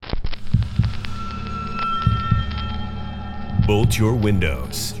Bolt your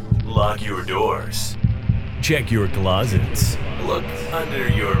windows. Lock your doors. Check your closets. Look under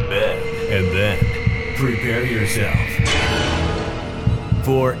your bed. And then prepare yourself.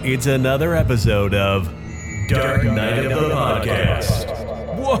 For it's another episode of Dark Knight of the Podcast.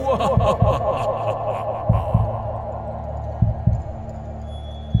 Whoa!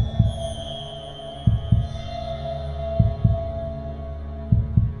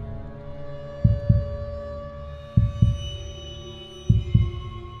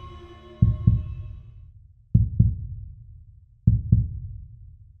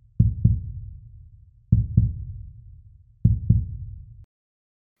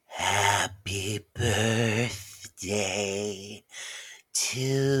 Happy birthday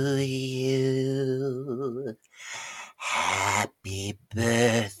to you. Happy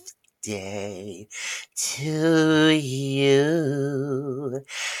birthday to you.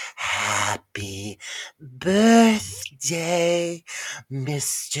 Happy birthday,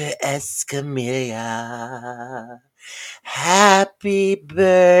 Mr. Escamilla. Happy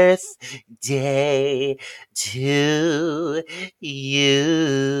birthday to you.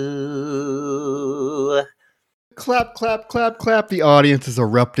 Clap, clap, clap, clap. The audience is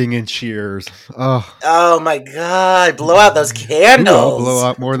erupting in cheers. Oh my God. Blow out those candles. Ooh, I'll blow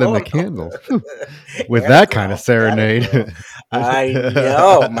out more than the candles. With that kind of serenade. I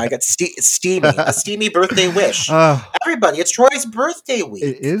know. My God. Steamy. A steamy birthday wish. Everybody, it's Troy's birthday week.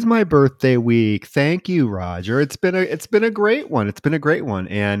 It is my birthday week. Thank you, Roger. It's been a great one. It's been a great one.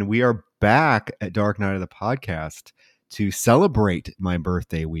 And we are back at Dark Knight of the Podcast to celebrate my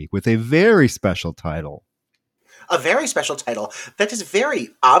birthday week with a very special title. A very special title that is very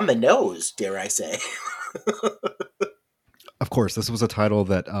on the nose, dare I say. Of course, this was a title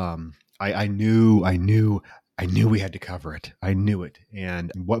that I knew we had to cover it. I knew it.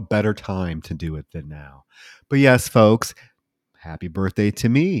 And what better time to do it than now? But yes, folks, happy birthday to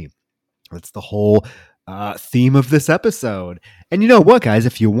me. That's the whole theme of this episode. And you know what, guys?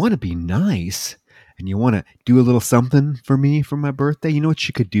 If you want to be nice and you want to do a little something for me for my birthday, you know what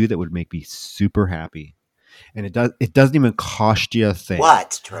you could do that would make me super happy? And it doesn't even cost you a thing.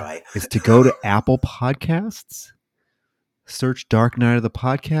 What, Troy? Is to go to Apple Podcasts, search Dark Knight of the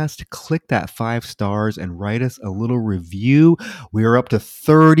Podcast, click that 5 stars and write us a little review. We are up to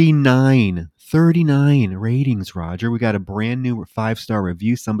 39 ratings, Roger. We got a brand new 5-star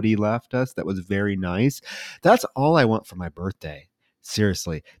review somebody left us that was very nice. That's all I want for my birthday.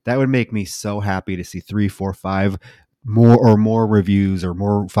 Seriously, that would make me so happy to see 3, 4, 5 more reviews or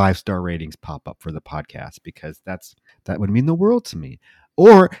more 5-star ratings pop up for the podcast, because that would mean the world to me.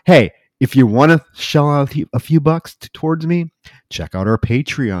 Or, hey, if you want to shell out a few bucks towards me, check out our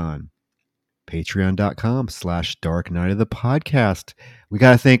Patreon. Patreon.com/Dark Knight of the Podcast. We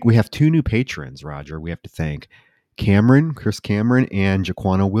got to thank, we have 2 new patrons, Roger. We have to thank Chris Cameron, and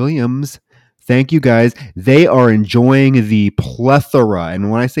Jaquana Williams. Thank you, guys. They are enjoying the plethora, and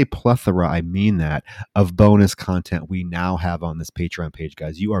when I say plethora, I mean that, of bonus content we now have on this Patreon page,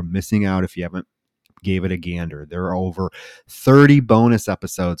 guys. You are missing out if you haven't gave it a gander. There are over 30 bonus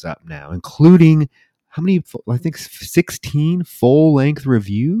episodes up now, including how many? I think 16 full-length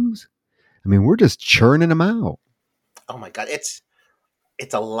reviews. I mean, we're just churning them out. Oh my God, it's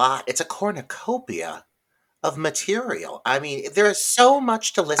a lot. It's a cornucopia of material. I mean, there is so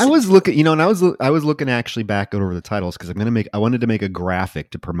much to listen to. I was looking actually back over the titles because I wanted to make a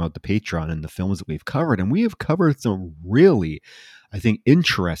graphic to promote the Patreon and the films that we've covered, and we have covered some really, I think,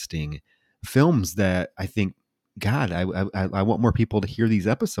 interesting films that I think, God, I want more people to hear these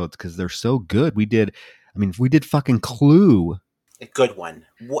episodes because they're so good. We did fucking Clue. A good one.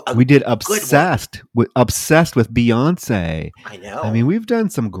 We did Obsessed with Beyonce. I know. I mean, we've done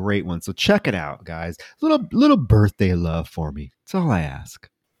some great ones. So check it out, guys. Little birthday love for me. That's all I ask.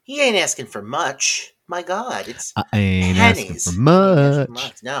 He ain't asking for much. My God, it's I ain't pennies. asking for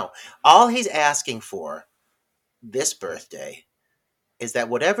much. No, all he's asking for this birthday is that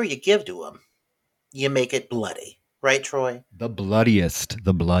whatever you give to him, you make it bloody. Right, Troy? The bloodiest.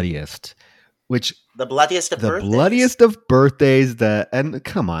 Which the bloodiest of birthdays. The bloodiest of birthdays. And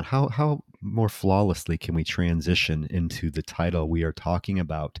come on, how more flawlessly can we transition into the title we are talking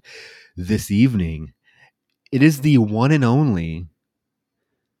about this evening? It is the one and only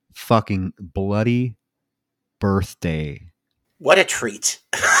fucking bloody birthday. What a treat.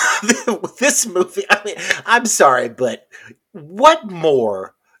 This movie, I mean, I'm sorry, but what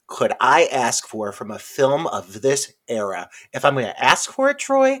more could I ask for from a film of this era? If I'm going to ask for it,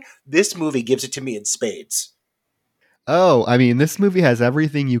 Troy, this movie gives it to me in spades. Oh, I mean, this movie has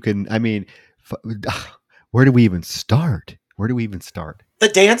everything you can, I mean, where do we even start? The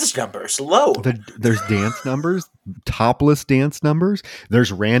dance numbers, load. There's dance numbers, topless dance numbers.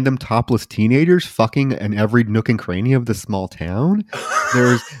 There's random topless teenagers fucking in every nook and cranny of the small town.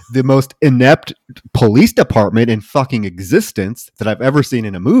 There's the most inept police department in fucking existence that I've ever seen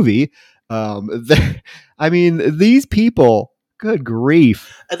in a movie. I mean, these people, good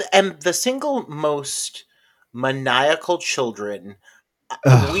grief. And the single most maniacal children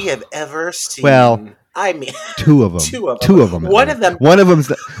we have ever seen. Well, I mean, two of them. Two of them. One of them. One of them's.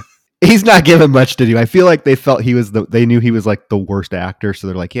 He's not given much to do. I feel like they felt they knew he was like the worst actor, so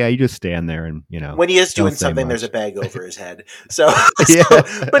they're like, yeah, you just stand there and when he is doing something, there's a bag over his head. So,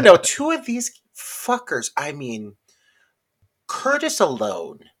 but no, two of these fuckers. I mean, Curtis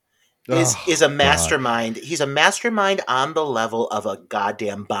alone is a mastermind. God. He's a mastermind on the level of a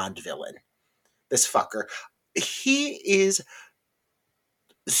goddamn Bond villain. This fucker, he is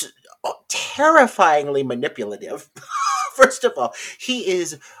terrifyingly manipulative. First of all, he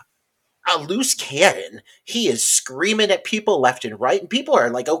is a loose cannon. He is screaming at people left and right, and people are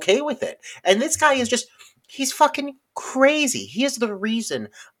like okay with it. And this guy is he's fucking crazy. He is the reason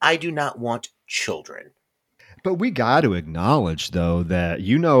I do not want children. But we got to acknowledge though that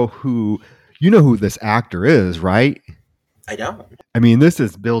you know who this actor is, right? I don't. I mean, this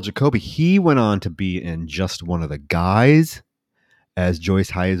is Bill Jacoby. He went on to be in Just One of the Guys as Joyce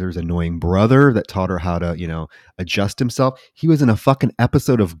Heiser's annoying brother that taught her how to, adjust himself. He was in a fucking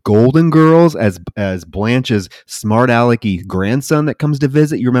episode of Golden Girls as Blanche's smart alecky grandson that comes to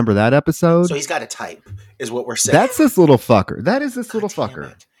visit. You remember that episode? So he's got a type, is what we're saying. That's this little fucker. That is this little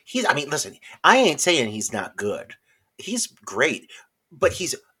fucker. Listen, I ain't saying he's not good. He's great, but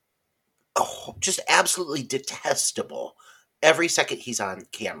he's just absolutely detestable. Every second he's on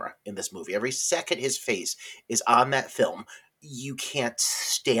camera in this movie, every second his face is on that film, you can't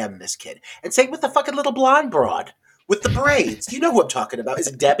stand this kid. And same with the fucking little blonde broad with the braids. You know who I'm talking about. Is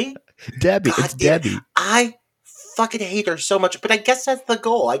it Debbie? Debbie. I fucking hate her so much, but I guess that's the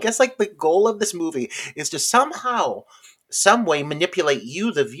goal. I guess like the goal of this movie is to somehow, some way manipulate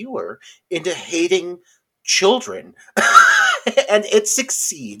you, the viewer, into hating children. And it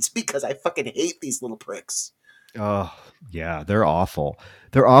succeeds because I fucking hate these little pricks. Oh, yeah, they're awful.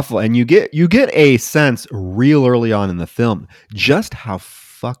 They're awful. And you get a sense real early on in the film just how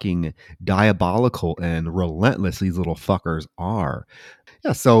fucking diabolical and relentless these little fuckers are.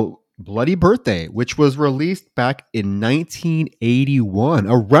 Yeah, so Bloody Birthday, which was released back in 1981,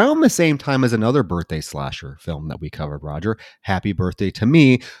 around the same time as another birthday slasher film that we covered, Roger, Happy Birthday to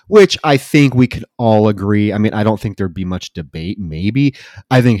Me, which I think we could all agree. I mean, I don't think there'd be much debate, maybe.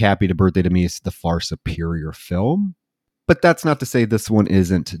 I think Happy Birthday to Me is the far superior film. But that's not to say this one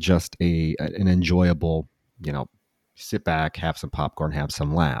isn't just an enjoyable, sit back, have some popcorn, have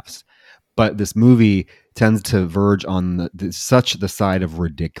some laughs. But this movie tends to verge on such the side of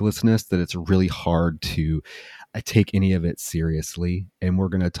ridiculousness that it's really hard to take any of it seriously. And we're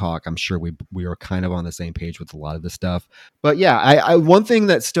going to talk, I'm sure we are kind of on the same page with a lot of this stuff. But yeah, I one thing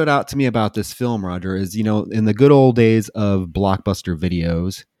that stood out to me about this film, Roger, is, in the good old days of Blockbuster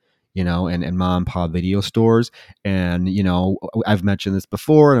videos, and mom and pop video stores. And, I've mentioned this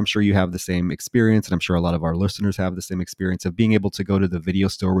before, and I'm sure you have the same experience, and I'm sure a lot of our listeners have the same experience of being able to go to the video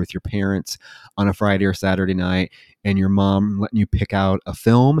store with your parents on a Friday or Saturday night, and your mom letting you pick out a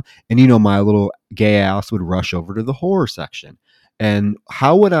film. And, my little gay ass would rush over to the horror section. And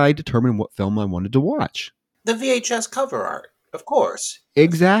how would I determine what film I wanted to watch? The VHS cover art, of course.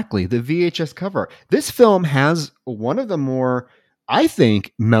 Exactly, the VHS cover. This film has one of the more, I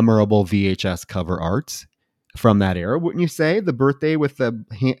think, memorable VHS cover arts from that era, wouldn't you say? The birthday with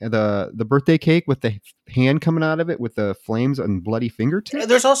the birthday cake with the hand coming out of it with the flames and bloody fingertips.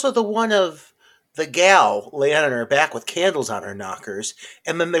 There's also the one of the gal laying on her back with candles on her knockers,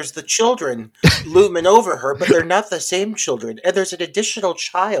 and then there's the children looming over her, but they're not the same children, and there's an additional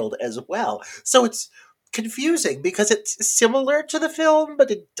child as well. So it's confusing because it's similar to the film,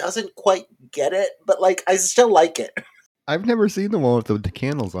 but it doesn't quite get it. But I still like it. I've never seen the one with the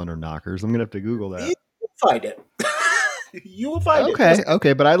candles on her knockers. I'm going to have to Google that. You will find it. You will find it.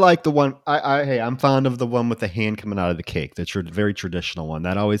 Okay, but I like the one. I'm fond of the one with the hand coming out of the cake. That's a very traditional one.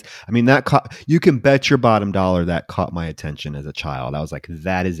 That always, you can bet your bottom dollar that caught my attention as a child. I was like,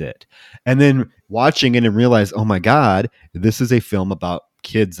 that is it. And then watching it and realize, oh my God, this is a film about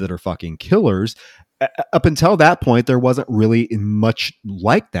kids that are fucking killers. Up until that point, there wasn't really much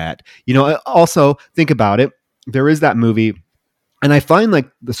like that. Also, think about it. There is that movie, and I find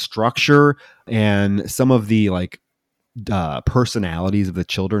the structure and some of the personalities of the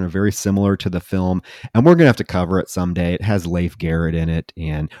children are very similar to the film, and we're gonna have to cover it someday. It has Leif Garrett in it,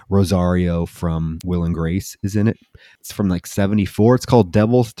 and Rosario from Will and Grace is in it. It's from like '74. It's called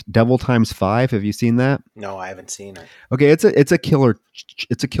Devil Times 5. Have you seen that? No, I haven't seen it. Okay, it's a killer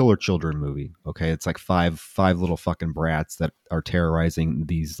children movie. Okay, it's like five little fucking brats that are terrorizing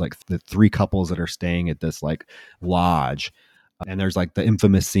these, like, the three couples that are staying at this like lodge. And there's like the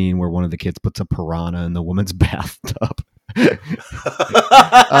infamous scene where one of the kids puts a piranha in the woman's bathtub.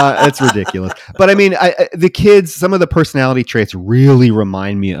 It's ridiculous. But I mean, the kids, some of the personality traits really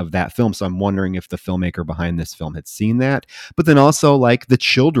remind me of that film. So I'm wondering if the filmmaker behind this film had seen that. But then also, like, the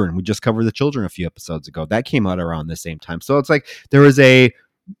children, we just covered the children a few episodes ago. That came out around the same time. So it's like there was a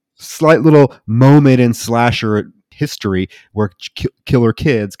slight little moment in slasher history where killer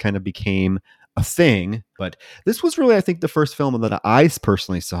kids kind of became a thing. But this was really, I think, the first film that I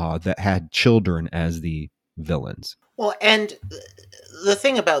personally saw that had children as the villains. Well, and the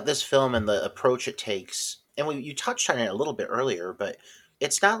thing about this film and the approach it takes, and you touched on it a little bit earlier, but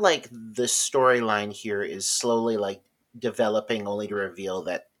it's not like the storyline here is slowly like developing only to reveal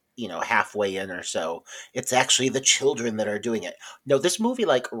that, halfway in or so, it's actually the children that are doing it. No, this movie,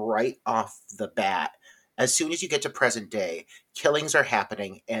 like, right off the bat, as soon as you get to present day, killings are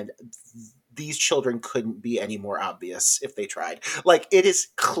happening, and these children couldn't be any more obvious if they tried. Like, it is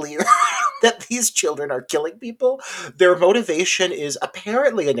clear that these children are killing people. Their motivation is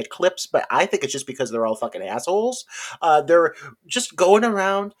apparently an eclipse, but I think it's just because they're all fucking assholes. They're just going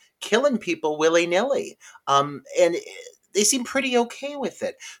around killing people willy-nilly. And they seem pretty okay with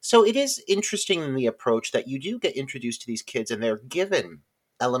it. So it is interesting in the approach that you do get introduced to these kids and they're given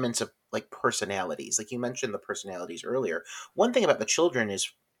elements of, like, personalities. Like you mentioned the personalities earlier. One thing about the children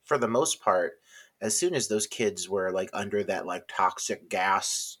is, for the most part, as soon as those kids were, like, under that, like, toxic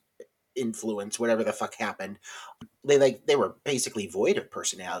gas influence, whatever the fuck happened, they were basically void of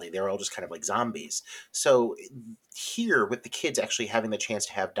personality. They were all just kind of like zombies. So here, with the kids actually having the chance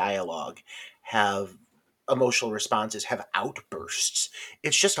to have dialogue, have emotional responses, have outbursts,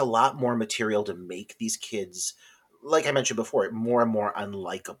 it's just a lot more material to make these kids, like I mentioned before, more and more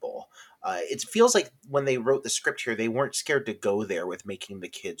unlikable. It feels like when they wrote the script here, they weren't scared to go there with making the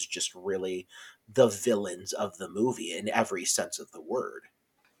kids just really the villains of the movie in every sense of the word.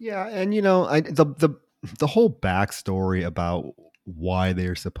 Yeah, and the whole backstory about why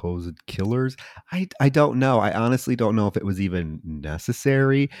they're supposed killers, I don't know. I honestly don't know if it was even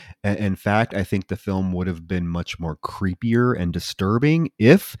necessary. In fact, I think the film would have been much more creepier and disturbing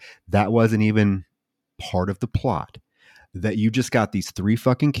if that wasn't even part of the plot. That you just got these three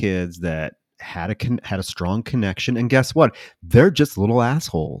fucking kids that had a strong connection, and guess what? They're just little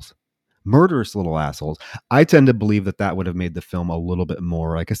assholes. Murderous little assholes. I tend to believe that would have made the film a little bit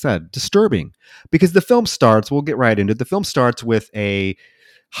more, like I said, disturbing. Because the film starts, we'll get right into it. The film starts with a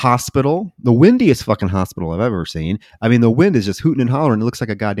hospital, the windiest fucking hospital I've ever seen. I mean, the wind is just hooting and hollering. It looks like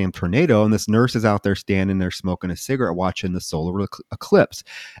a goddamn tornado. And this nurse is out there standing there smoking a cigarette, watching the solar eclipse.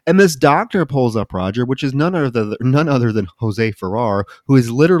 And this doctor pulls up Roger, which is none other than Jose Ferrer, who is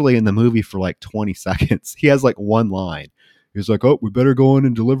literally in the movie for like 20 seconds. He has like one line. He's like, "Oh, we better go in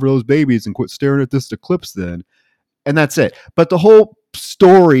and deliver those babies and quit staring at this eclipse then." And that's it. But the whole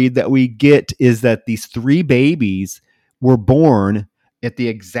story that we get is that these three babies were born at the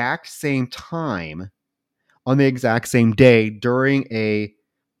exact same time, on the exact same day, during a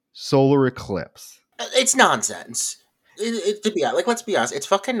solar eclipse. It's nonsense. To be honest, like, let's be honest, it's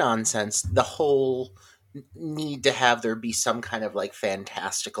fucking nonsense. The whole need to have there be some kind of, like,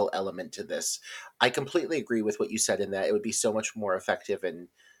 fantastical element to this. I completely agree with what you said in that it would be so much more effective and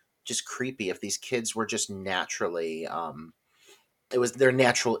just creepy if these kids were just naturally, it was their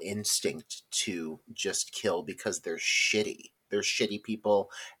natural instinct to just kill because they're shitty. They're shitty people,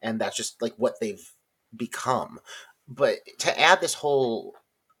 and that's just, like, what they've become. But to add this whole,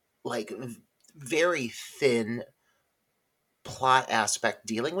 like, very thin plot aspect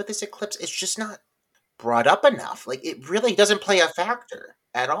dealing with this eclipse, it's just not brought up enough. Like, it really doesn't play a factor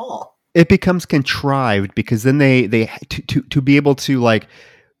at all. It becomes contrived because then they to be able to, like,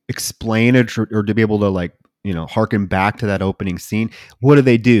 explain it or to be able to, like, harken back to that opening scene. What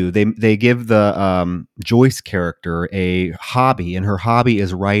do? They give the Joyce character a hobby, and her hobby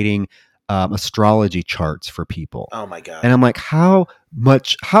is writing astrology charts for people. Oh my god! And I'm like, how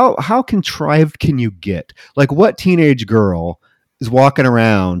contrived can you get? Like, what teenage girl is walking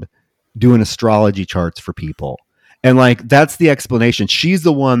around doing astrology charts for people? And, like, that's the explanation. She's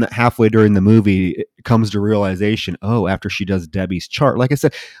the one that halfway during the movie comes to realization, after she does Debbie's chart. Like I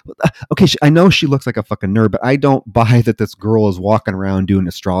said, okay, I know she looks like a fucking nerd, but I don't buy that this girl is walking around doing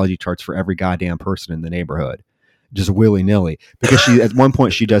astrology charts for every goddamn person in the neighborhood. just willy nilly, because she at one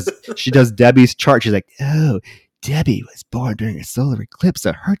point she does Debbie's chart. She's like, oh, Debbie was born during a solar eclipse,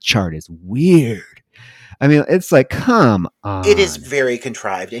 so her chart is weird. I mean, it's like, come on. It is very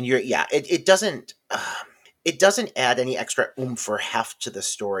contrived, and it doesn't. It doesn't add any extra oomph or heft to the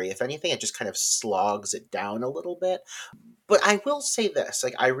story. If anything, it just kind of slogs it down a little bit. But I will say this,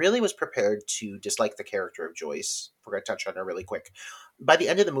 like, I really was prepared to dislike the character of Joyce. We're going to touch on her really quick. By the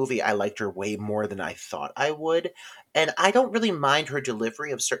end of the movie, I liked her way more than I thought I would. And I don't really mind her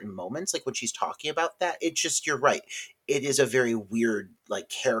delivery of certain moments, like when she's talking about that. It's just, you're right. It is a very weird, like,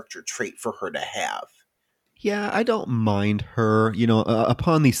 character trait for her to have. Yeah, I don't mind her. You know,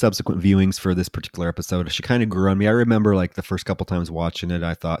 upon the subsequent viewings for this particular episode, she kind of grew on me. I remember, like, the first couple times watching it,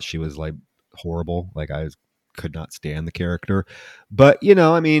 I thought she was, like, horrible. Like, I could not stand the character. But, you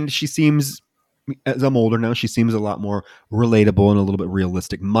know, I mean, she seems, as I'm older now, she seems a lot more relatable and a little bit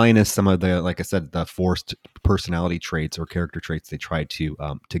realistic, minus some of the, like I said, the forced personality traits or character traits they try to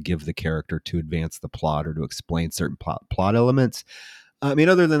give the character to advance the plot or to explain certain plot elements. I mean,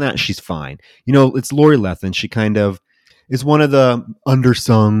 other than that, she's fine. You know, it's Lori Lethin. She kind of is one of the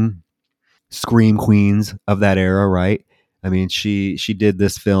undersung scream queens of that era, right? I mean, she did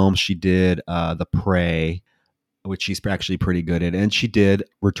this film. She did The Prey, which she's actually pretty good at, and she did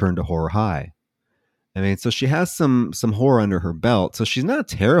Return to Horror High. I mean, so she has some horror under her belt, so she's not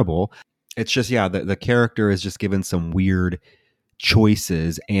terrible. It's just, yeah, the character is just given some weird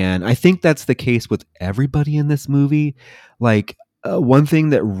choices, and I think that's the case with everybody in this movie. Like, one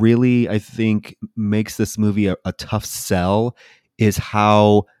thing that really, I think, makes this movie a tough sell is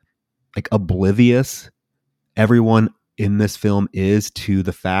how, like, oblivious everyone in this film is to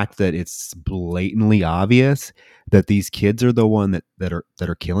the fact that it's blatantly obvious that these kids are the one that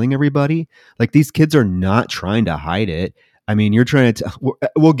are killing everybody. Like, these kids are not trying to hide it. I mean, you're trying to.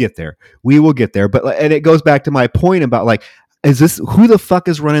 We'll get there. We will get there. But, and it goes back to my point about, like, who the fuck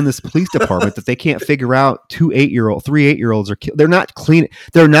is running this police department that they can't figure out 3 8-year-olds are they're not clean.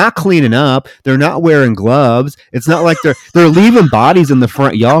 They're not cleaning up. They're not wearing gloves. It's not like they're leaving bodies in the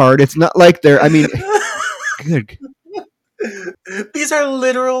front yard. It's not like I mean, good. These are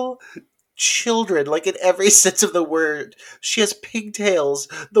literal children, like, in every sense of the word. She has pigtails.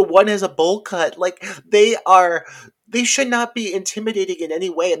 The one has a bowl cut. Like, they should not be intimidating in any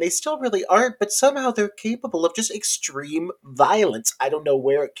way, and they still really aren't, but somehow they're capable of just extreme violence. I don't know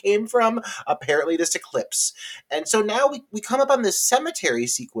where it came from. Apparently this eclipse. And so now we come up on this cemetery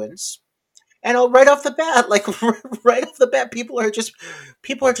sequence, and right off the bat, people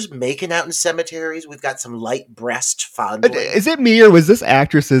are just making out in cemeteries. We've got some light breast fondling. Is it me, or was this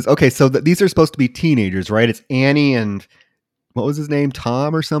actresses? Okay, so these are supposed to be teenagers, right? It's Annie and what was his name?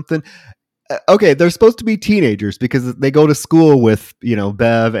 Tom or something? Okay, they're supposed to be teenagers because they go to school with, you know,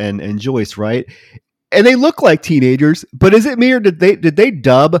 Bev and Joyce, right? And they look like teenagers, but is it me, or did they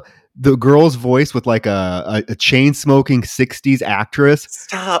dub the girl's voice with, like, a chain smoking 60s actress?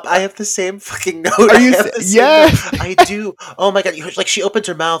 Stop! I have the same fucking note. Are you? Yes, I do. Oh my god! Like, she opens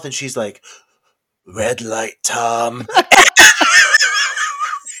her mouth and she's like, "Red light, Tom."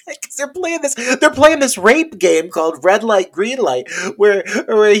 They're playing this rape game called Red Light, Green Light, where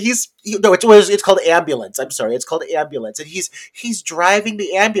it's called Ambulance. I'm sorry, it's called Ambulance, and he's driving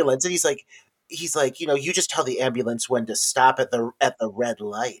the ambulance, and he's like, you know, you just tell the ambulance when to stop at the red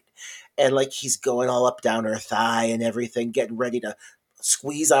light, and, like, he's going all up down her thigh and everything, getting ready to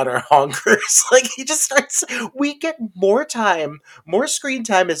squeeze on her honkers. Like, he just starts. We get more screen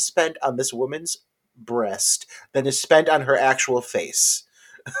time is spent on this woman's breast than is spent on her actual face.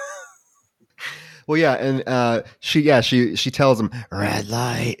 Well, yeah, and she tells him red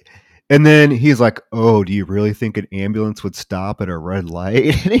light, and then he's like, "Oh, do you really think an ambulance would stop at a red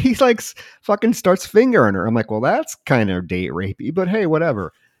light?" And he's like, fucking starts fingering her. I'm like, well, that's kind of date rapey, but hey,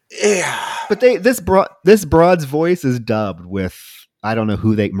 whatever. Yeah. But this broad's voice is dubbed with, I don't know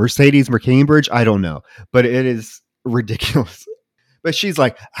who Mercedes McCambridge, I don't know, but it is ridiculous. But she's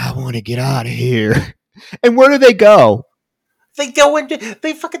like, "I want to get out of here," and where do they go?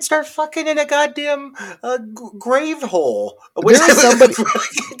 They fucking start fucking in a goddamn grave hole.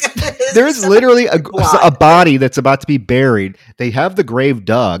 There's literally a body that's about to be buried. They have the grave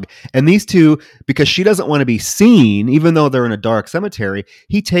dug, and these two, because she doesn't want to be seen, even though they're in a dark cemetery,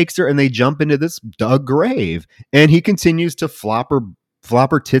 he takes her and they jump into this dug grave, and he continues to flop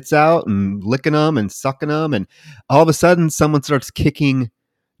her tits out and licking them and sucking them, and all of a sudden someone starts kicking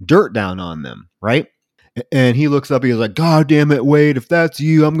dirt down on them, right? And he looks up, he's like, "God damn it, Wade, if that's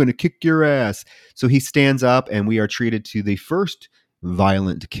you, I'm going to kick your ass." So he stands up, and we are treated to the first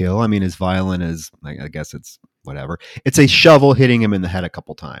violent kill. I mean, as violent as, I guess it's whatever. It's a shovel hitting him in the head a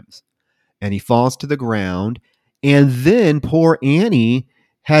couple times. And he falls to the ground, And then poor Annie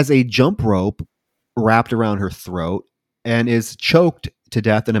has a jump rope wrapped around her throat and is choked to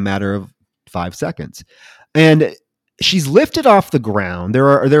death in a matter of 5 seconds. And she's lifted off the ground.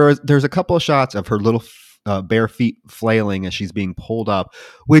 There's a couple of shots of her little bare feet flailing as she's being pulled up,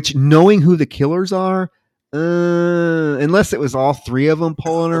 which, knowing who the killers are, unless it was all three of them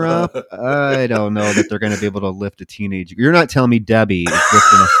pulling her up, I don't know that they're going to be able to lift a teenage. You're not telling me Debbie is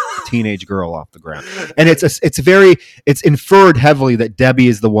lifting a teenage girl off the ground. And it's inferred heavily that Debbie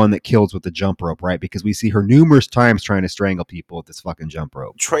is the one that kills with the jump rope, right? Because we see her numerous times trying to strangle people with this fucking jump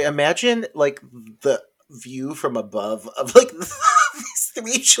rope. Troy, imagine like the view from above of like these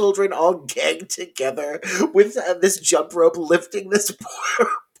three children all gagged together with this jump rope lifting this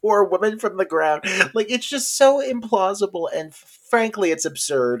poor woman from the ground. Like, it's just so implausible, and frankly it's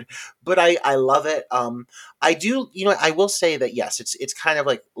absurd, but I love it. I do, I will say that yes, it's kind of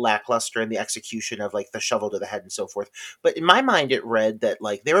like lackluster in the execution of like the shovel to the head and so forth, but in my mind it read that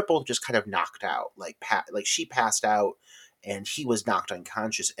like they were both just kind of knocked out, like she passed out and he was knocked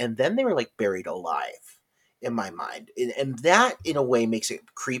unconscious, and then they were like buried alive in my mind, and that in a way makes it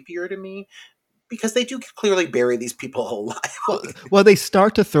creepier to me, because they do clearly bury these people alive. Well, they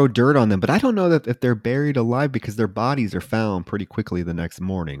start to throw dirt on them, but I don't know that if they're buried alive, because their bodies are found pretty quickly the next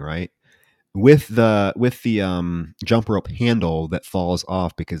morning, right? With the jump rope handle that falls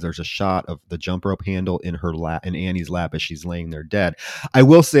off, because there's a shot of the jump rope handle in her lap, in Annie's lap, as she's laying there dead. I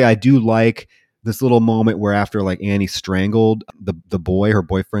will say I do like this little moment where after like Annie strangled the boy, her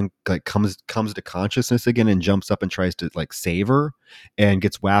boyfriend like comes to consciousness again and jumps up and tries to like save her and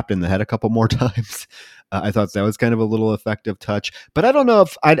gets whapped in the head a couple more times. I thought that was kind of a little effective touch, but I don't know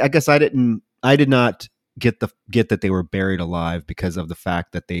if I guess I did not get that they were buried alive, because of the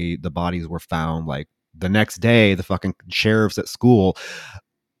fact that the bodies were found like the next day. The fucking sheriff's at school,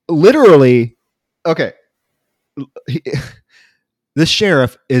 literally. Okay. The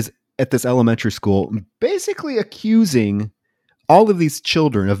sheriff is at this elementary school, basically accusing all of these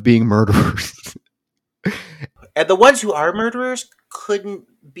children of being murderers. And the ones who are murderers couldn't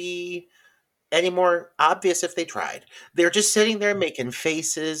be any more obvious if they tried. They're just sitting there making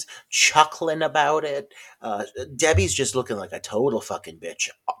faces, chuckling about it. Debbie's just looking like a total fucking bitch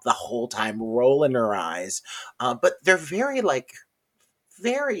the whole time, rolling her eyes. But they're very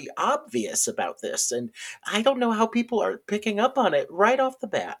obvious about this, and I don't know how people are picking up on it right off the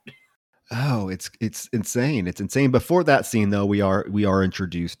bat. Oh, it's insane. It's insane. Before that scene, though, we are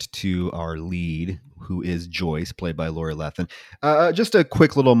introduced to our lead, who is Joyce, played by Lori Lethin. Just a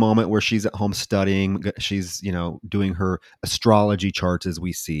quick little moment where she's at home studying. She's doing her astrology charts, as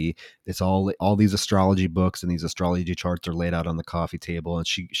we see. It's all these astrology books and these astrology charts are laid out on the coffee table, and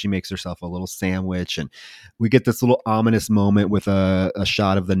she makes herself a little sandwich, and we get this little ominous moment with a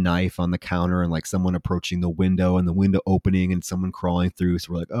shot of the knife on the counter and like someone approaching the window and the window opening and someone crawling through.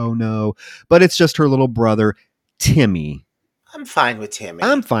 So we're like, oh no. But it's just her little brother, Timmy. I'm fine with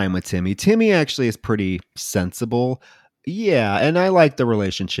Timmy. Timmy actually is pretty sensible. Yeah, and I like the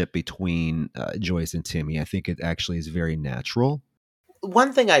relationship between Joyce and Timmy. I think it actually is very natural.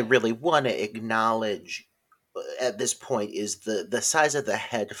 One thing I really want to acknowledge at this point is the size of the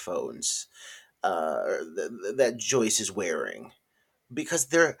headphones that Joyce is wearing, because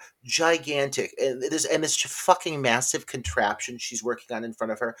they're gigantic, and this fucking massive contraption she's working on in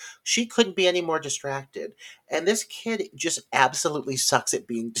front of her. She couldn't be any more distracted, and this kid just absolutely sucks at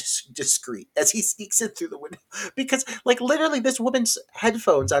being discreet as he sneaks in through the window, because like literally this woman's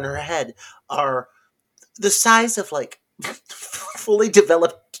headphones on her head are the size of like fully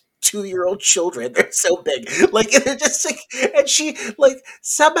developed 2-year-old children. They're so big, like they're just like, and she like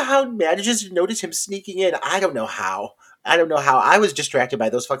somehow manages to notice him sneaking in. I don't know how. I was distracted by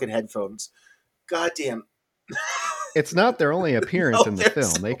those fucking headphones. Goddamn. It's not their only appearance in the film.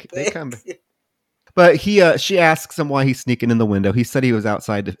 So they come. But she asks him why he's sneaking in the window. He said he was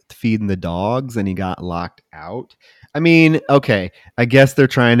outside feeding the dogs and he got locked out. I mean, okay, I guess they're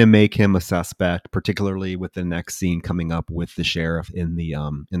trying to make him a suspect, particularly with the next scene coming up with the sheriff in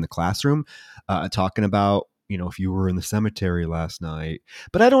the classroom, talking about, if you were in the cemetery last night.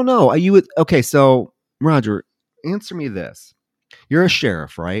 But I don't know. Okay, so Roger, answer me this. You're a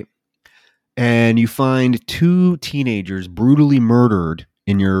sheriff, right? And you find 2 teenagers brutally murdered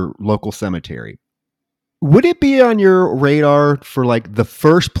in your local cemetery. Would it be on your radar for like the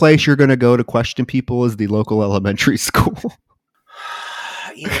first place you're going to go to question people is the local elementary school?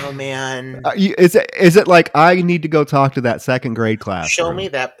 Man. Is it like I need to go talk to that second grade class? Show me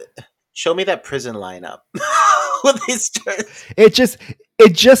that prison lineup.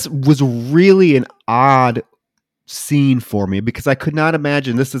 It just was really an odd scene for me because I could not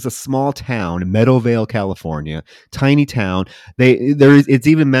imagine. This is a small town, Meadowvale, California, tiny town. It's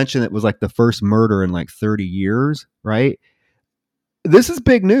even mentioned it was like the first murder in like 30 years, right? This is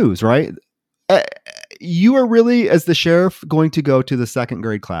big news, right? You are really, as the sheriff, going to go to the second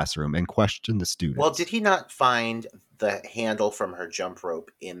grade classroom and question the students. Well, did he not find the handle from her jump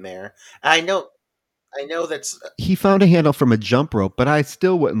rope in there? I know that's He found a handle from a jump rope, but I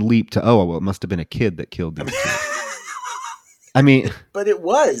still wouldn't leap to, oh, well, it must have been a kid that killed these two. I mean, but it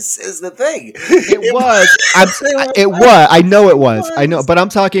is the thing. It was. I know it was. I know, but I'm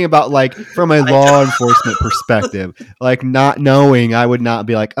talking about like from a law enforcement perspective, like not knowing. I would not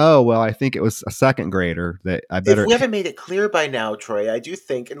be like, oh, well, I think it was a second grader that I better. If we haven't made it clear by now, Troy, I do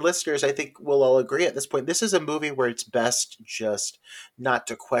think, and listeners, I think we'll all agree at this point, this is a movie where it's best just not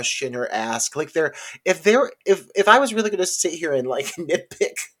to question or ask. Like if I was really going to sit here and like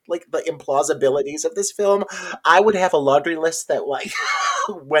nitpick like the implausibilities of this film, I would have a laundry list that like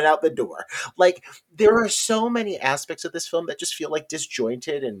went out the door. Like there are so many aspects of this film that just feel like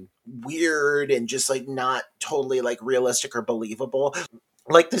disjointed and weird and just like not totally like realistic or believable.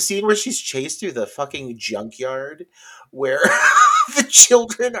 Like the scene where she's chased through the fucking junkyard where the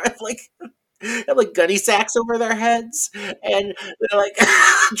children are like have like gunny sacks over their heads and they're like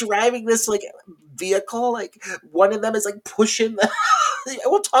driving this like vehicle. Like one of them is like pushing the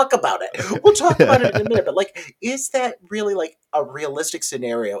we'll talk about it in a minute, but like is that really like a realistic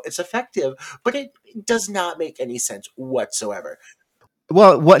scenario? It's effective, but it does not make any sense whatsoever.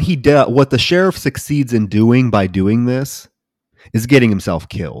 Well, what the sheriff succeeds in doing by doing this is getting himself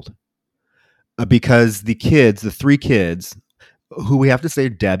killed because the three kids who we have to say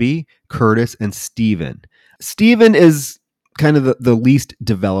Debbie, Curtis, and Steven. Steven is kind of the least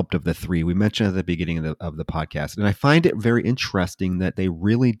developed of the three. We mentioned at the beginning of the podcast, and I find it very interesting that they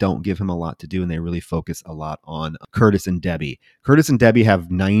really don't give him a lot to do, and they really focus a lot on Curtis and Debbie. Curtis and Debbie have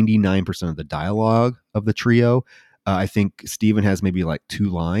 99% of the dialogue of the trio. I think Steven has maybe like 2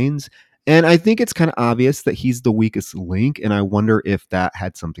 lines, and I think it's kind of obvious that he's the weakest link, and I wonder if that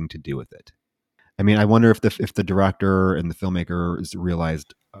had something to do with it. I mean, I wonder if the director and the filmmakers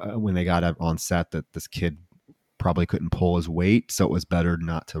realized when they got on set that this kid probably couldn't pull his weight, so it was better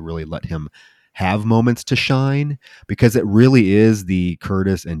not to really let him have moments to shine, because it really is the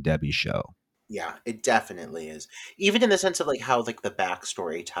Curtis and Debbie show. Yeah, it definitely is. Even in the sense of like how like the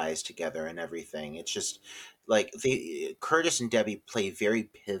backstory ties together and everything. It's just like the Curtis and Debbie play very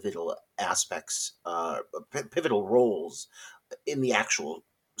pivotal aspects, pivotal roles in the actual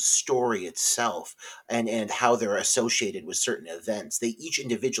story itself, and how they're associated with certain events. They each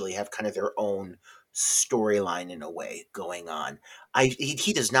individually have kind of their own storyline in a way going on.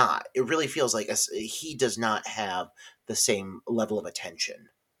 He does not. It really feels like he does not have the same level of attention.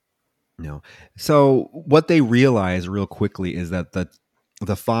 No. So what they realize real quickly is that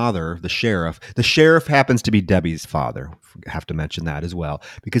the father, the sheriff happens to be Debbie's father. Have to mention that as well,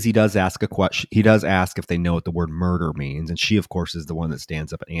 because he does ask a question. He does ask if they know what the word murder means, and she, of course, is the one that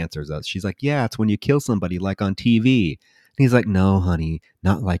stands up and answers us. She's like, "Yeah, it's when you kill somebody, like on TV." And he's like, "No, honey,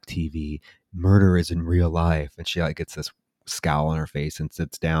 not like TV. Murder is in real life." And she like gets this scowl on her face and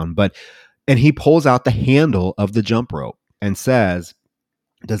sits down. And he pulls out the handle of the jump rope and says,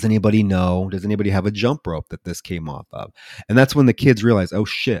 does anybody know? Does anybody have a jump rope that this came off of? And that's when the kids realize, oh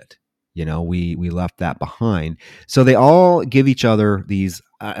shit, we left that behind. So they all give each other these,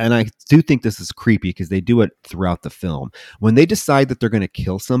 and I do think this is creepy because they do it throughout the film. When they decide that they're going to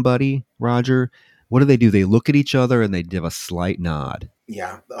kill somebody, Roger, what do? They look at each other and they give a slight nod.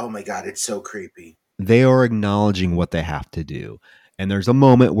 Yeah. Oh my God, it's so creepy. They are acknowledging what they have to do. And there's a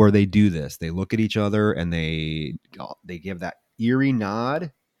moment where they do this. They look at each other and they give that eerie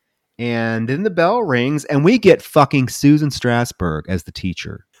nod, and then the bell rings and we get fucking Susan Strasberg as the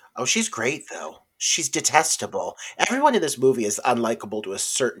teacher. Oh, she's great though. She's detestable. Everyone in this movie is unlikable to a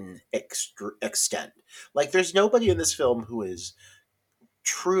certain extent. Like there's nobody in this film who is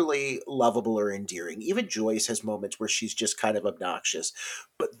truly lovable or endearing. Even Joyce has moments where she's just kind of obnoxious,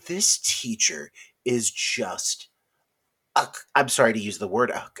 but this teacher is just I'm sorry to use the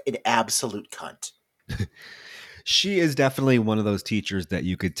word, an absolute cunt. She is definitely one of those teachers that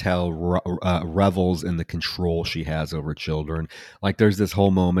you could tell revels in the control she has over children. Like there's this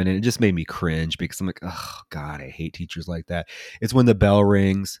whole moment, and it just made me cringe because I'm like, oh God, I hate teachers like that. It's when the bell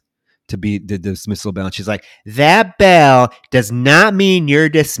rings to be the dismissal bell, and she's like, that bell does not mean you're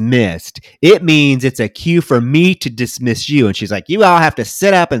dismissed. It means it's a cue for me to dismiss you. And she's like, you all have to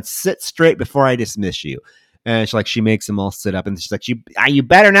sit up and sit straight before I dismiss you. And she makes them all sit up, and she's like, you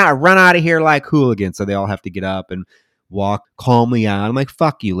better not run out of here like hooligans. So they all have to get up, and walk calmly out. I'm like,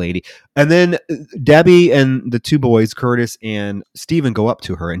 fuck you, lady. And then Debbie and the two boys, Curtis and Stephen, go up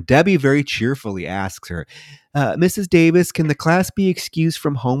to her, and Debbie very cheerfully asks her, Mrs. Davis, can the class be excused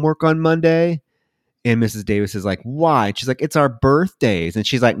from homework on Monday? And Mrs. Davis is like, why? And she's like, it's our birthdays. And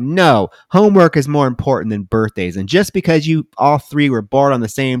she's like, no, homework is more important than birthdays. And just because you all three were born on the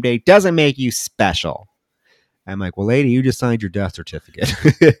same day doesn't make you special. I'm like, well, lady, you just signed your death certificate.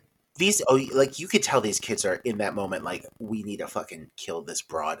 Like, you could tell these kids are in that moment, like, we need to fucking kill this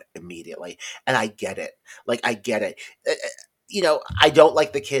broad immediately. And I get it. Like, I get it. I don't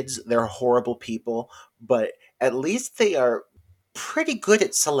like the kids. They're horrible people, but at least they are pretty good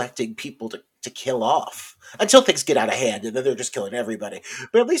at selecting people to kill off until things get out of hand, and then they're just killing everybody.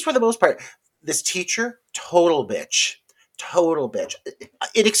 But at least for the most part, this teacher, total bitch. Total bitch.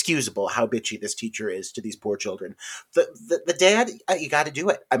 Inexcusable how bitchy this teacher is to these poor children. The dad, you got to do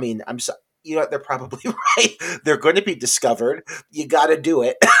it. I mean, I'm so, they're probably right. They're going to be discovered. You got to do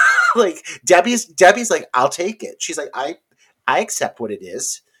it. Like, Debbie's like, I'll take it. She's like, I accept what it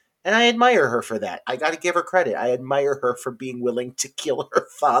is. And I admire her for that. I got to give her credit. I admire her for being willing to kill her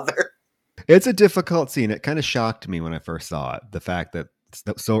father. It's a difficult scene. It kind of shocked me when I first saw it. The fact that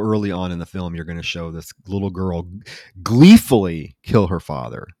so early on in the film, you're going to show this little girl gleefully kill her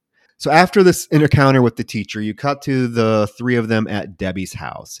father. So after this encounter with the teacher, you cut to the three of them at Debbie's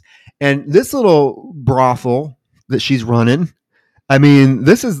house. And this little brothel that she's running, I mean,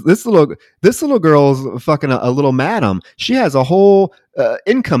 this little girl's fucking a little madam. She has a whole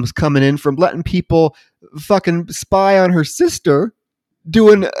incomes coming in from letting people fucking spy on her sister,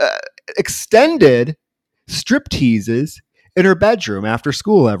 doing extended strip teases in her bedroom after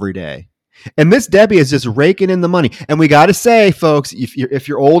school every day. And Miss Debbie is just raking in the money. And we got to say, folks, if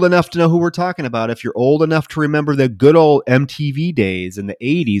you're old enough to know who we're talking about, if you're old enough to remember the good old MTV days in the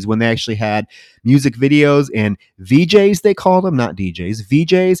 80s when they actually had music videos and VJs, they called them, not DJs,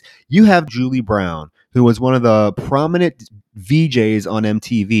 VJs, you have Julie Brown, who was one of the prominent VJs on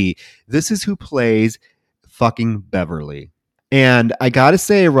MTV. This is who plays fucking Beverly. And I got to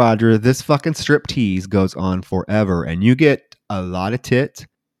say, Roger, this fucking strip tease goes on forever, and you get a lot of tit.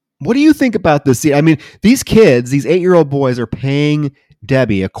 What do you think about this scene? I mean, these kids, these 8-year-old boys are paying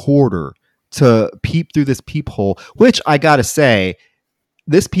Debbie $0.25 to peep through this peephole, which I got to say,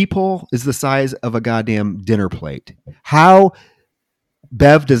 this peephole is the size of a goddamn dinner plate. How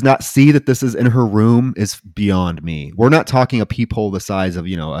Bev does not see that this is in her room is beyond me. We're not talking a peephole the size of,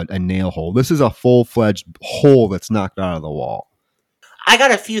 a nail hole. This is a full-fledged hole that's knocked out of the wall. I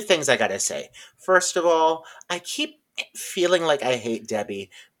got a few things I got to say. First of all, I keep feeling like I hate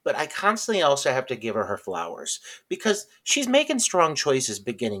Debbie, but I constantly also have to give her flowers because she's making strong choices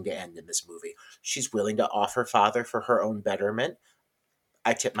beginning to end in this movie. She's willing to off her father for her own betterment.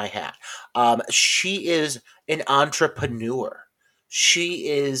 I tip my hat. She is an entrepreneur. She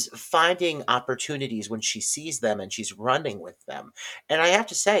is finding opportunities when she sees them and she's running with them. And I have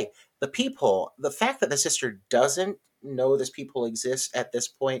to say, the peephole, the fact that the sister doesn't know this peephole exists at this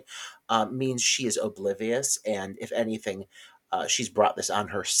point means she is oblivious. And if anything, she's brought this on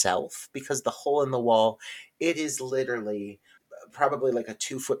herself because the hole in the wall, it is literally probably like a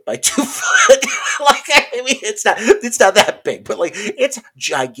 2 foot by 2 foot. Like, I mean, it's not that big, but like, it's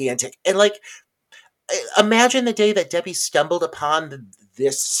gigantic. And like, imagine the day that Debbie stumbled upon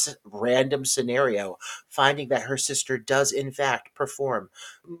this random scenario, finding that her sister does in fact perform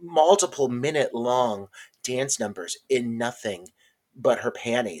multiple minute long dance numbers in nothing but her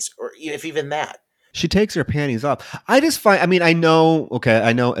panties, or if even that. She takes her panties off. I just find, I know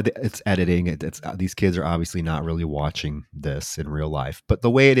it's editing. It's these kids are obviously not really watching this in real life, but the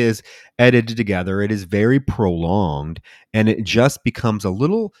way it is edited together, it is very prolonged, and it just becomes a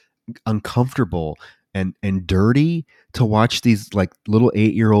little uncomfortable and dirty to watch these like little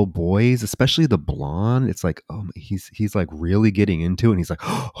 8-year-old boys, especially the blonde. It's like, oh, he's like really getting into it, and he's like,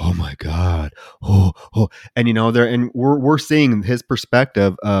 oh my god, oh, and we're seeing his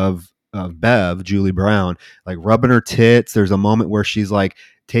perspective of Bev, Julie Brown, like rubbing her tits. There's a moment where she's like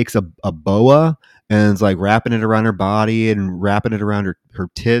takes a boa and is like wrapping it around her body and wrapping it around her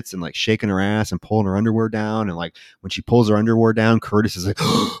tits and like shaking her ass and pulling her underwear down. And like when she pulls her underwear down, Curtis is like,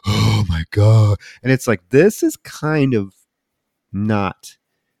 oh my God. And it's like, this is kind of not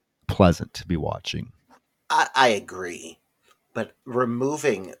pleasant to be watching. I agree. But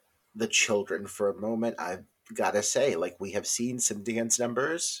removing the children for a moment, I've got to say, like, we have seen some dance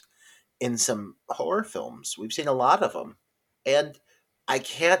numbers in some horror films. We've seen a lot of them. And I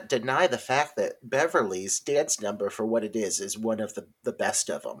can't deny the fact that Beverly's dance number, for what it is one of the best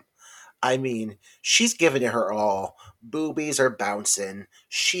of them. I mean, she's giving it her all. Boobies are bouncing.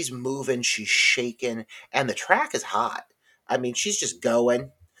 She's moving. She's shaking. And the track is hot. I mean, she's just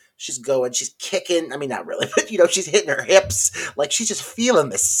going. She's going. She's kicking. I mean, not really, but she's hitting her hips. Like, she's just feeling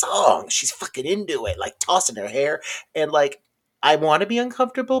the song. She's fucking into it, like tossing her hair. And, like, I want to be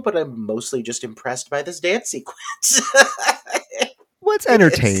uncomfortable, but I'm mostly just impressed by this dance sequence. Well, it's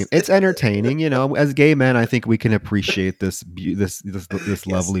entertaining. It's entertaining, As gay men, I think we can appreciate this Yes.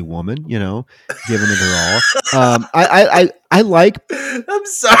 lovely woman, giving it her all. I like. I'm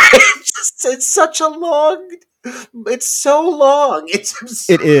sorry. It's such a long. It's so long. It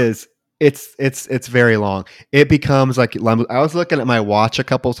is. It's very long. It becomes like I was looking at my watch a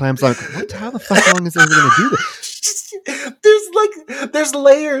couple of times. Like, how the fuck long is it going to do this? There's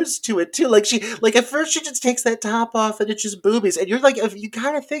layers to it too. Like at first she just takes that top off and it's just boobies, and you're like, if you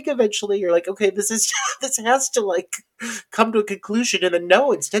kind of think eventually you're like, okay, this has to like come to a conclusion, and then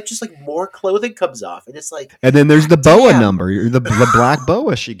no, instead just like more clothing comes off, and it's like, and then there's the boa damn. number, the black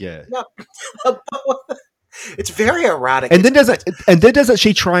boa she gets. Yeah. It's very erotic. And then doesn't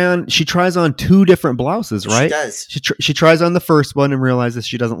she tries on two different blouses, right? She does. She tries on the first one and realizes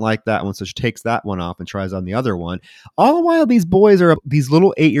she doesn't like that one, so she takes that one off and tries on the other one. All the while, these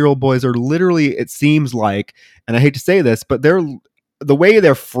little 8-year-old boys are literally, it seems like, and I hate to say this, but the way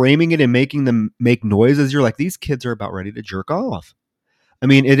they're framing it and making them make noises, you're like, these kids are about ready to jerk off. I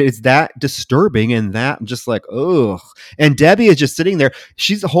mean, it is that disturbing and that just like, ugh. And Debbie is just sitting there.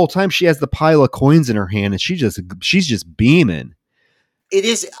 She's the whole time she has the pile of coins in her hand and she's just beaming. It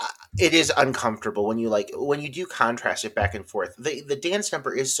is uncomfortable when you do contrast it back and forth. The dance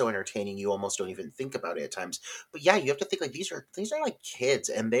number is so entertaining you almost don't even think about it at times. But yeah, you have to think like these are like kids,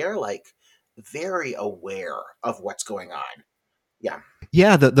 and they're like very aware of what's going on. Yeah.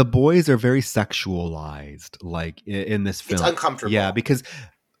 Yeah, the boys are very sexualized, like in this film. It's uncomfortable. Yeah, because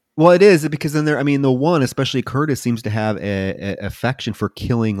it is because then the one, especially Curtis, seems to have a affection for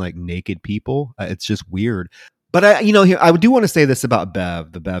killing like naked people. It's just weird. But I do want to say this about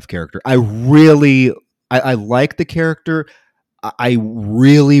Bev, the Bev character. I like the character. I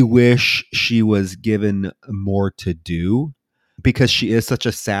really wish she was given more to do, because she is such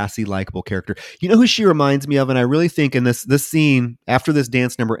a sassy, likable character. You know who she reminds me of? And I really think in this scene, after this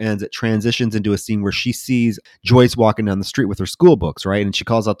dance number ends, it transitions into a scene where she sees Joyce walking down the street with her school books, right? And she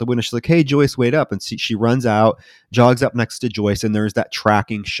calls out the window. She's like, "Hey, Joyce, wait up." And she runs out, jogs up next to Joyce, and there's that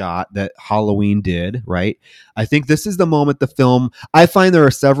tracking shot that Halloween did, right? I think this is the moment I find there are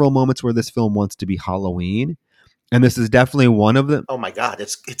several moments where this film wants to be Halloween. And this is definitely one of them. Oh my God,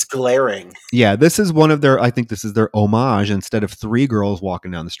 it's glaring. Yeah, this is one of their, I think this is their homage. Instead of 3 girls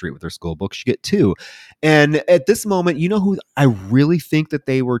walking down the street with their school books, you get 2. And at this moment, you know who I really think that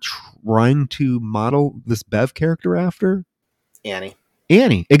they were trying to model this Bev character after? Annie.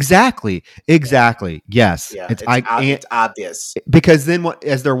 Exactly. Yes. Yeah, it's obvious. Because then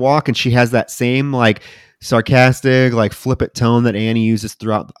as they're walking, she has that same like sarcastic, like flippant tone that Annie uses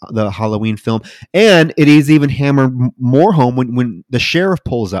throughout the Halloween film. And it is even hammered more home when the sheriff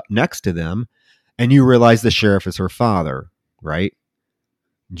pulls up next to them and you realize the sheriff is her father, right?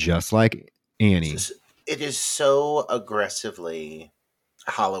 Just like Annie. It is so aggressively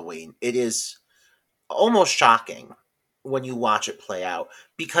Halloween. It is almost shocking when you watch it play out,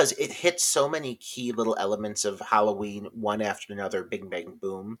 because it hits so many key little elements of Halloween one after another, bing, bang,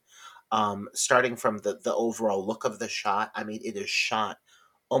 boom. Starting from the overall look of the shot. I mean, it is shot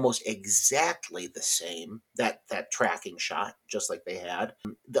almost exactly the same, that tracking shot, just like they had.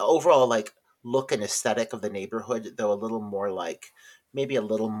 The overall like look and aesthetic of the neighborhood, though a little more like, maybe a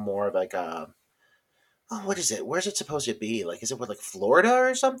little more like what is it? Where's it supposed to be? Like, is it like Florida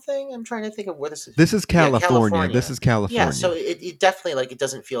or something? I'm trying to think of where this is. This is California. Yeah, California. This is California. Yeah, so it definitely, like, it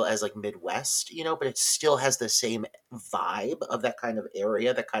doesn't feel as like Midwest, but it still has the same vibe of that kind of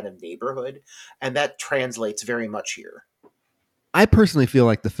area, that kind of neighborhood, and that translates very much here. I personally feel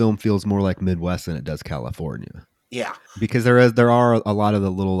like the film feels more like Midwest than it does California. Yeah, because there are a lot of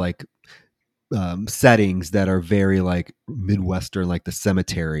the little like settings that are very like Midwestern, like the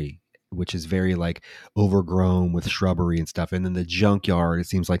cemetery, which is very like overgrown with shrubbery and stuff. And then the junkyard, it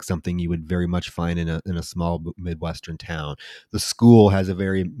seems like something you would very much find in a small Midwestern town. The school has a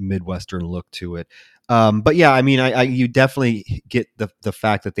very Midwestern look to it. But yeah, I mean, you definitely get the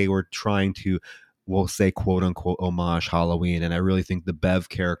fact that they were trying to, we'll say, quote unquote, homage Halloween. And I really think the Bev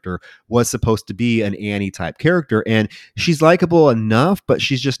character was supposed to be an Annie type character. And she's likable enough, but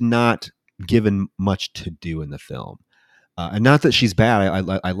she's just not given much to do in the film. And not that she's bad.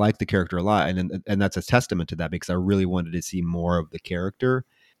 I like the character a lot, and that's a testament to that, because I really wanted to see more of the character.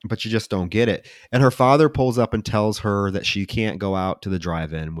 but you just don't get it. And her father pulls up and tells her that she can't go out to the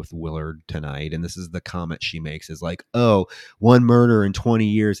drive-in with Willard tonight. And this is the comment she makes is like, oh, one murder in 20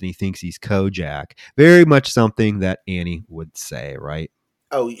 years and he thinks he's Kojak. Very much something that Annie would say, right?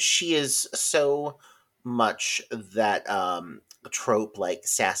 Oh, she is so much that trope, like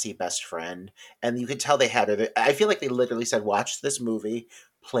sassy best friend, and you could tell they had her. I feel like they literally said, "Watch this movie,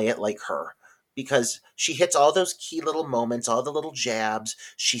 play it like her," because she hits all those key little moments, all the little jabs.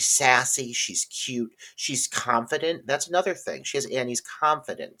 She's sassy, she's cute, she's confident. That's another thing. She has Annie's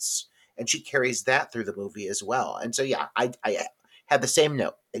confidence, and she carries that through the movie as well. And so, yeah, I had the same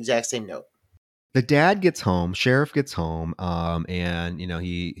note, exact same note. The dad gets home, sheriff gets home, and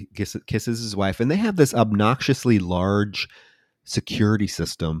he kisses his wife, and they have this obnoxiously large security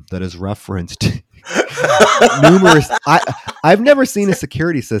system that is referenced numerous. I've never seen a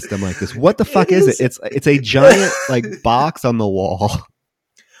security system like this. What the fuck is it? It's a giant like box on the wall.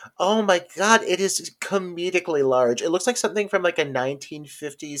 Oh my god, it is comedically large. It looks like something from like a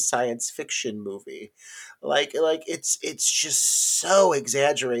 1950s science fiction movie. Like it's just so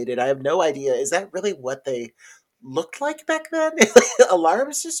exaggerated. I have no idea. Is that really what they looked like back then?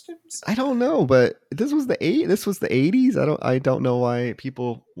 Alarm systems? I don't know, but this was the 80s. I don't know why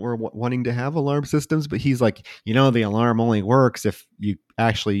people were wanting to have alarm systems, but he's like, the alarm only works if you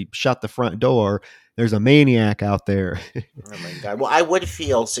actually shut the front door. There's a maniac out there. Oh my god. Well, I would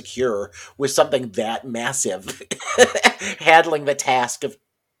feel secure with something that massive handling the task of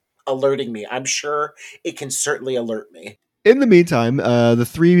alerting me. I'm sure it can certainly alert me. In the meantime, the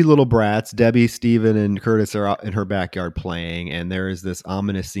three little brats, Debbie, Steven, and Curtis, are out in her backyard playing, and there is this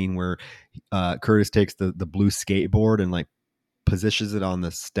ominous scene where Curtis takes the blue skateboard and like positions it on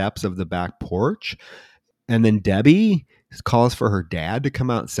the steps of the back porch, and then Debbie calls for her dad to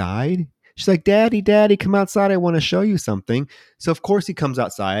come outside. She's like, "Daddy, Daddy, come outside! I want to show you something." So of course he comes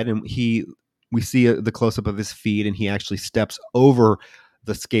outside, and we see the close up of his feet, and he actually steps over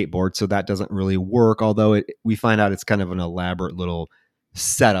the skateboard, so that doesn't really work. Although we find out it's kind of an elaborate little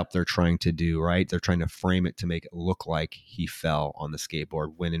setup they're trying to do, right? They're trying to frame it to make it look like he fell on the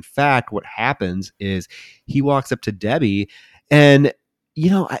skateboard, when in fact what happens is he walks up to Debbie, and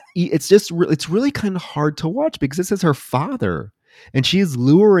it's really kind of hard to watch because this is her father, and she is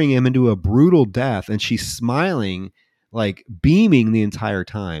luring him into a brutal death, and she's smiling, like beaming the entire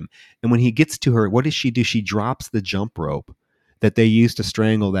time. And when he gets to her, what does she do? She drops the jump rope that they used to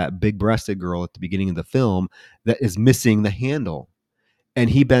strangle that big-breasted girl at the beginning of the film that is missing the handle.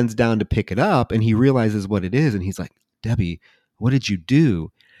 And he bends down to pick it up, and he realizes what it is, and he's like, "Debbie, what did you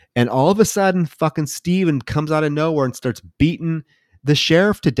do?" And all of a sudden, fucking Steven comes out of nowhere and starts beating the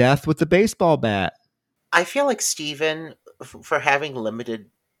sheriff to death with the baseball bat. I feel like Steven, for having limited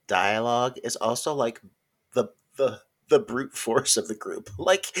dialogue, is also like the the the brute force of the group.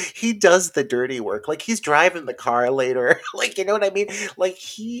 Like he does the dirty work. Like he's driving the car later. Like you know what I mean? Like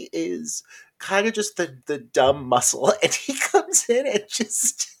he is kind of just the dumb muscle, and he comes in and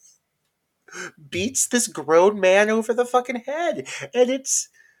just beats this grown man over the fucking head, and it's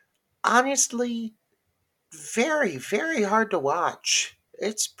honestly very very hard to watch.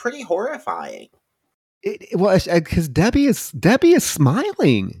 It's pretty horrifying. Well, because Debbie is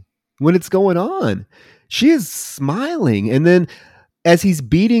smiling when it's going on. She is smiling, and then as he's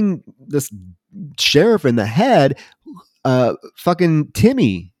beating this sheriff in the head, fucking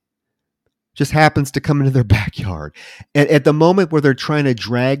Timmy just happens to come into their backyard. And at the moment where they're trying to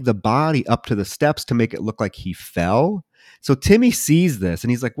drag the body up to the steps to make it look like he fell, so Timmy sees this and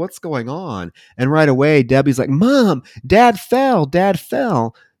he's like, "What's going on?" And right away, Debbie's like, "Mom, Dad fell. Dad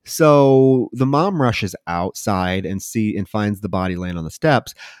fell." So the mom rushes outside and finds the body laying on the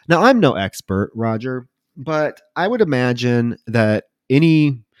steps. Now, I'm no expert, Roger, but I would imagine that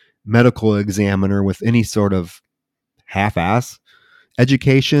any medical examiner with any sort of half-ass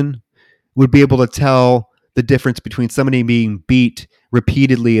education would be able to tell the difference between somebody being beat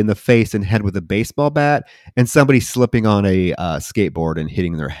repeatedly in the face and head with a baseball bat and somebody slipping on a skateboard and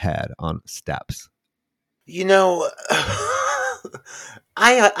hitting their head on steps. You know,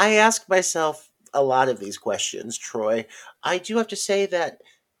 I ask myself a lot of these questions, Troy. I do have to say that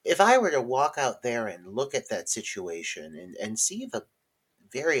if I were to walk out there and look at that situation and see the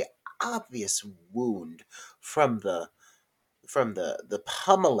very obvious wound from the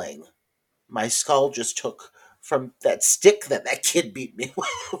pummeling my skull just took from that stick that kid beat me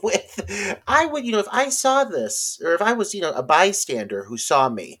with, I would, if I saw this, or if I was, a bystander who saw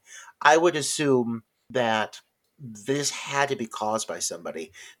me, I would assume that this had to be caused by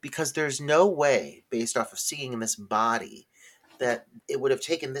somebody, because there's no way, based off of seeing this body, that it would have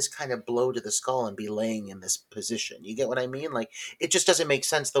taken this kind of blow to the skull and be laying in this position. You get what I mean? Like, it just doesn't make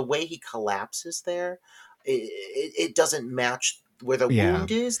sense. The way he collapses there, it doesn't match where the Yeah.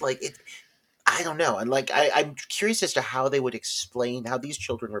 wound is. Like, I don't know. And like, I'm curious as to how they would explain, how these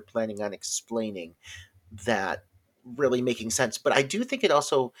children were planning on explaining that really making sense. But I do think it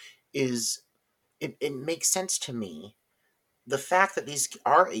also is, it makes sense to me, the fact that these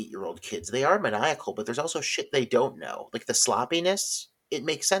are 8-year-old kids. They are maniacal, but there's also shit they don't know. Like the sloppiness, it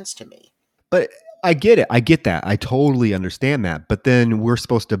makes sense to me. But I get it. I get that. I totally understand that. But then we're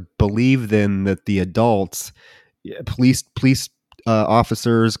supposed to believe then that the adults, police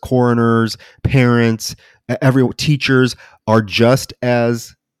officers, coroners, parents, every teachers are just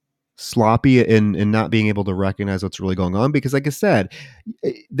as sloppy in not being able to recognize what's really going on. Because like I said,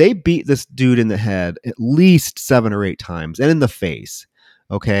 they beat this dude in the head at least 7 or 8 times and in the face.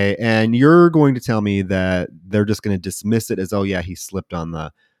 Okay. And you're going to tell me that they're just going to dismiss it as, oh yeah, he slipped on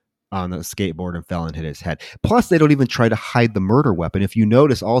the skateboard and fell and hit his head. Plus, they don't even try to hide the murder weapon. If you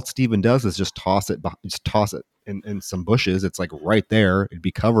notice, all Steven does is just toss it in some bushes. It's like right there. It'd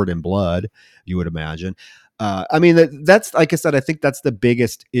be covered in blood, you would imagine. I mean, that's like I said. I think that's the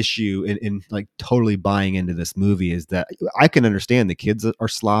biggest issue in like totally buying into this movie is that I can understand the kids are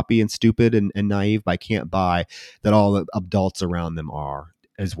sloppy and stupid and naive, but I can't buy that all the adults around them are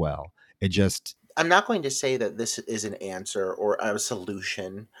as well. It just I'm not going to say that this is an answer or a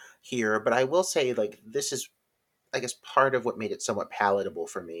solution here, but I will say, like, this is, I guess, part of what made it somewhat palatable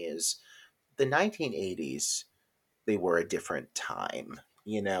for me is the 1980s. They were a different time,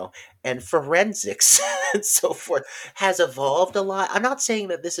 and forensics and so forth has evolved a lot. I'm not saying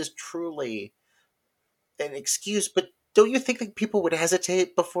that this is truly an excuse, but don't you think that people would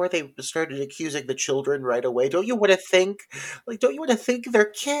hesitate before they started accusing the children right away? Don't you want to think, they're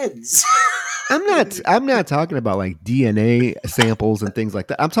kids? I'm not talking about like DNA samples and things like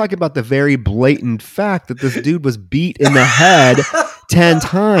that. I'm talking about the very blatant fact that this dude was beat in the head 10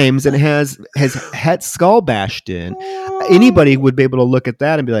 times and has head skull bashed in. Anybody would be able to look at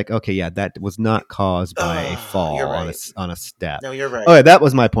that and be like, okay, yeah, that was not caused by a fall You're right. on a step. No, you're right. Okay, that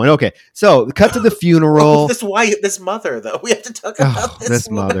was my point. Okay, so cut to the funeral. This mother, though, we have to talk about this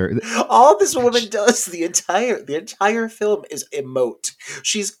mother. All this woman does the entire film is emote.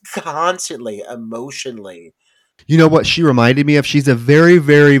 She's constantly emotionally. You know what she reminded me of? She's a very,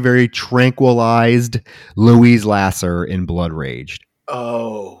 very, very tranquilized Louise Lasser in Blood Raged.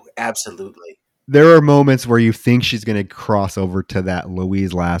 Oh, absolutely. There are moments where you think she's going to cross over to that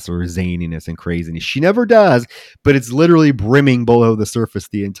Louise Lasser zaniness and craziness. She never does, but it's literally brimming below the surface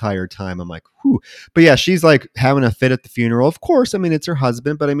the entire time. I'm like, whew. But yeah, she's like having a fit at the funeral. Of course, I mean, it's her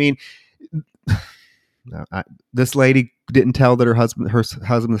husband, but I mean, this lady didn't tell that her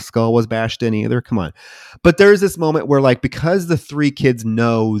husband's skull was bashed in either. Come on. But there's this moment where, like, because the 3 kids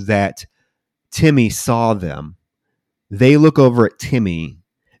know that Timmy saw them, they look over at Timmy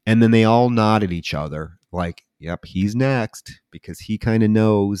and then they all nod at each other like, yep, he's next, because he kind of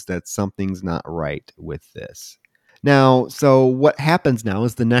knows that something's not right with this. Now, so what happens now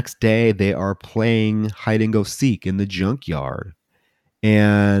is the next day they are playing hide and go seek in the junkyard.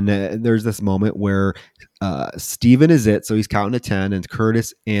 And there's this moment where Steven is it. So he's counting to 10 and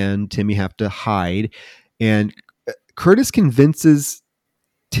Curtis and Timmy have to hide. And Curtis convinces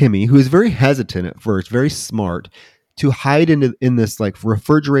Timmy, who is very hesitant at first, very smart, to hide in this like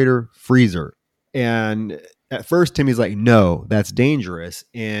refrigerator freezer. And at first Timmy's like, no, that's dangerous.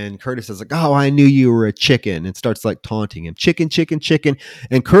 And Curtis is like, oh, I knew you were a chicken, and starts like taunting him, chicken, chicken, chicken.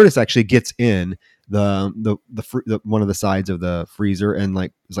 And Curtis actually gets in the one of the sides of the freezer and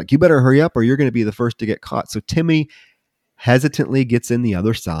like is like, you better hurry up or you're going to be the first to get caught. So Timmy hesitantly gets in the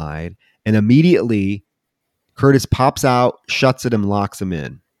other side, and immediately Curtis pops out, shuts it, and locks him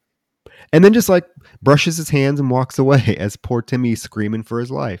in. And then just like brushes his hands and walks away as poor Timmy's screaming for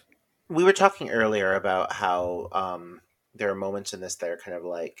his life. We were talking earlier about how there are moments in this that are kind of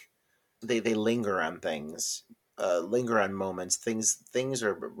like they linger on things, linger on moments. Things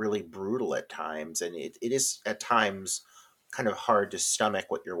are really brutal at times, and it is at times kind of hard to stomach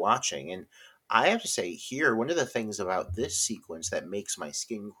what you're watching. And I have to say here, one of the things about this sequence that makes my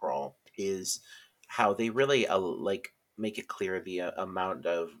skin crawl is how they really like make it clear the amount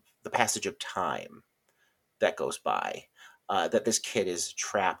of the passage of time that goes by. That this kid is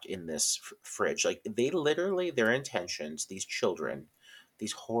trapped in this fridge. Like, they literally, their intentions, these children,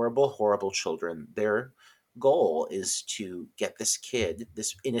 these horrible, horrible children, their goal is to get this kid,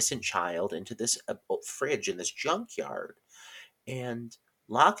 this innocent child, into this fridge in this junkyard and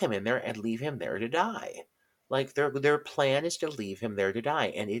lock him in there and leave him there to die. Like, their plan is to leave him there to die.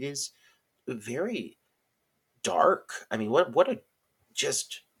 And it is very dark. I mean, what a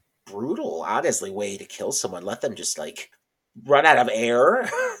just brutal, honestly, way to kill someone. Let them just like run out of air.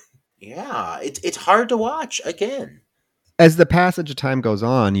 Yeah, it's hard to watch again. As the passage of time goes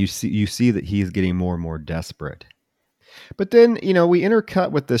on, you see that he's getting more and more desperate. But then, we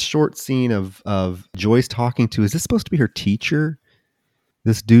intercut with this short scene of Joyce talking to, is this supposed to be her teacher?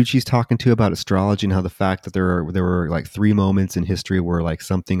 This dude she's talking to about astrology and how the fact that there were like 3 moments in history where like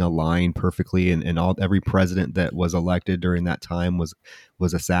something aligned perfectly, and every president that was elected during that time was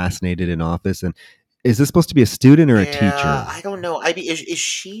assassinated in office. And is this supposed to be a student or a Yeah, teacher? I don't know. I mean, is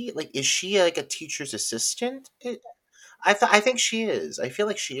she like a teacher's assistant? I think she is. I feel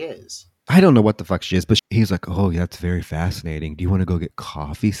like she is. I don't know what the fuck she is, but he's like, "Oh, yeah, that's very fascinating. Do you want to go get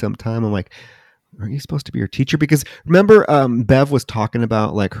coffee sometime?" I'm like, aren't you supposed to be her teacher? Because remember, Bev was talking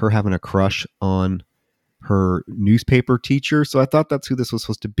about like her having a crush on her newspaper teacher. So I thought that's who this was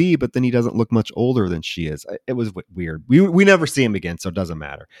supposed to be, but then he doesn't look much older than she is. It was weird. We never see him again, so it doesn't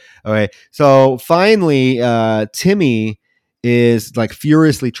matter. Okay. So finally, Timmy is like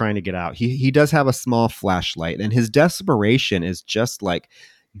furiously trying to get out. He does have a small flashlight, and his desperation is just like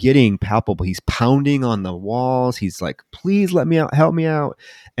getting palpable. He's pounding on the walls. He's like, please let me out, help me out.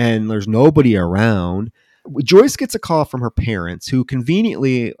 And there's nobody around. Joyce gets a call from her parents, who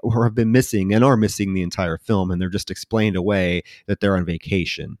conveniently have been missing and are missing the entire film, and they're just explained away that they're on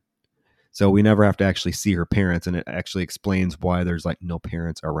vacation. So we never have to actually see her parents, and it actually explains why there's like no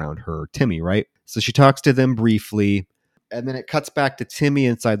parents around her Timmy, right? So she talks to them briefly, and then it cuts back to Timmy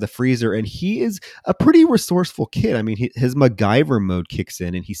inside the freezer, and he is a pretty resourceful kid. I mean, his MacGyver mode kicks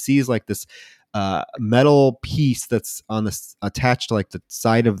in, and he sees like this metal piece that's attached to like the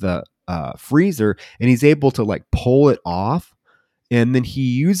side of the freezer, and he's able to like pull it off, and then he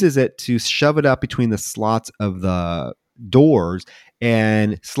uses it to shove it up between the slots of the doors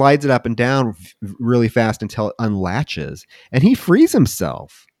and slides it up and down really fast until it unlatches, and he frees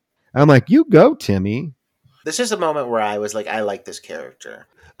himself. I'm like, you go, Timmy. This is a moment where I was like, I like this character.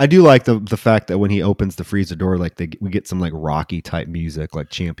 I do like the fact that when he opens the freezer door, like we get some like Rocky type music,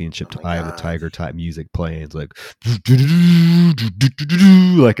 like Championship Oh my Eye of the God. Tiger type music playing. It's like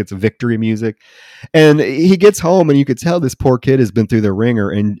like it's victory music. And he gets home, and you could tell this poor kid has been through the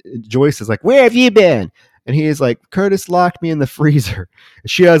ringer. And Joyce is like, "Where have you been?" And he is like, "Curtis locked me in the freezer."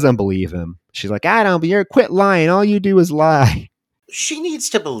 She doesn't believe him. She's like, "I don't. But you're quit lying. All you do is lie." She needs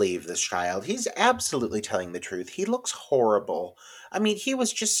to believe this child. He's absolutely telling the truth. He looks horrible. I mean, he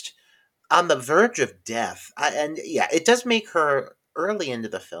was just on the verge of death. And yeah, it does make her early into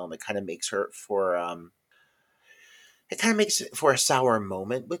the film. It kind of makes her for it kind of makes it for a sour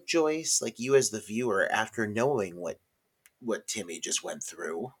moment with Joyce, like you as the viewer, after knowing what Timmy just went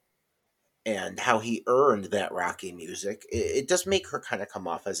through and how he earned that Rocky music. It does make her kind of come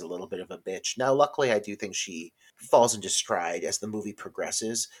off as a little bit of a bitch. Now, luckily, I do think she falls into stride as the movie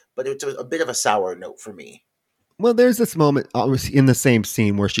progresses, but it's a bit of a sour note for me. Well, there's this moment in the same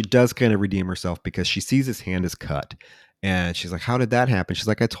scene where she does kind of redeem herself, because she sees his hand is cut. And she's like, "How did that happen?" She's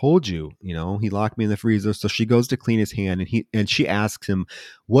like, "I told you, he locked me in the freezer." So she goes to clean his hand, and she asks him,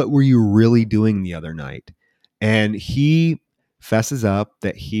 "What were you really doing the other night?" And he fesses up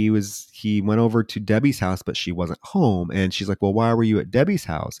that he went over to Debbie's house, but she wasn't home. And she's like, "Well, why were you at Debbie's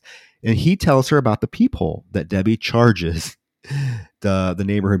house?" And he tells her about the peephole that Debbie charges the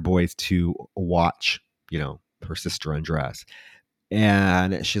neighborhood boys to watch, her sister undress.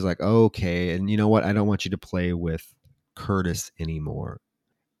 And she's like, "Okay, and you know what? I don't want you to play with Curtis anymore."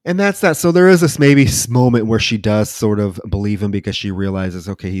 And that's that. So there is this maybe moment where she does sort of believe him, because she realizes,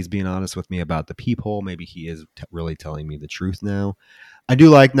 okay, he's being honest with me about the peephole. Maybe he is really telling me the truth now. I do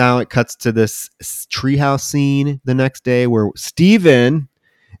like now it cuts to this treehouse scene the next day where Steven,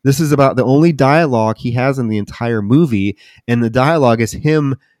 this is about the only dialogue he has in the entire movie. And the dialogue is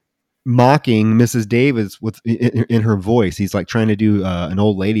him mocking Mrs. Davis in her voice. He's like trying to do an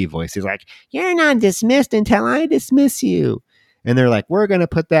old lady voice. He's like, "You're not dismissed until I dismiss you." And they're like, "We're going to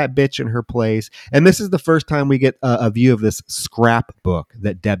put that bitch in her place." And this is the first time we get a view of this scrapbook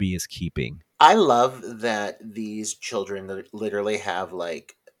that Debbie is keeping. I love that these children literally have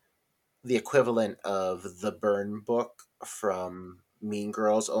like the equivalent of the burn book from Mean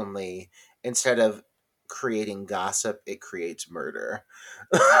Girls, only instead of creating gossip, it creates murder.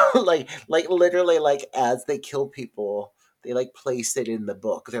 like literally, like as they kill people, they like place it in the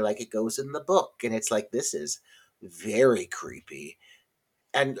book. They're like, it goes in the book, and it's like, this is very creepy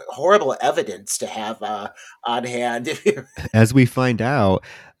and horrible evidence to have on hand. As we find out,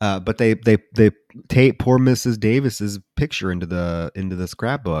 but they take poor Mrs. Davis's picture into the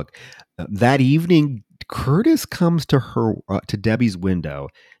scrapbook. That evening, Curtis comes to her to Debbie's window.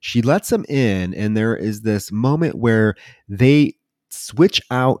 She lets him in, and there is this moment where they switch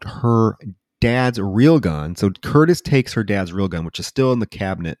out her dad's real gun. So Curtis takes her dad's real gun, which is still in the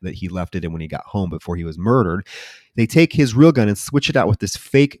cabinet that he left it in when he got home before he was murdered. They take his real gun and switch it out with this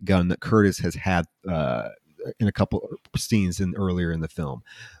fake gun that Curtis has had in a couple scenes earlier in the film.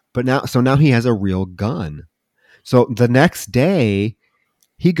 But now he has a real gun. So the next day,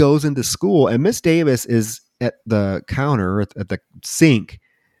 he goes into school, and Miss Davis is at the counter at the sink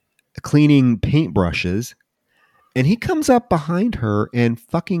cleaning paintbrushes, and he comes up behind her and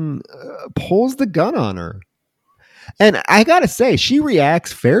fucking pulls the gun on her. And I gotta say, she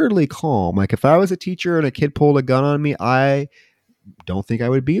reacts fairly calm. Like, if I was a teacher and a kid pulled a gun on me, I don't think I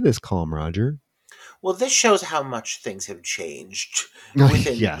would be this calm, Roger. Well, this shows how much things have changed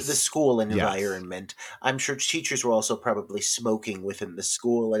within Yes. the school and Yes. environment. I'm sure teachers were also probably smoking within the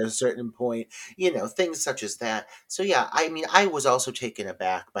school at a certain point, things such as that. So, yeah, I mean, I was also taken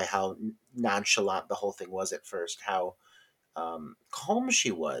aback by how nonchalant the whole thing was at first, how calm she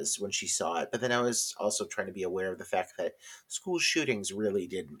was when she saw it. But then I was also trying to be aware of the fact that school shootings really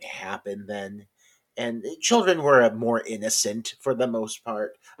didn't happen then. And children were more innocent for the most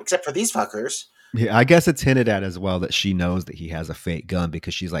part, except for these fuckers. Yeah, I guess it's hinted at as well that she knows that he has a fake gun,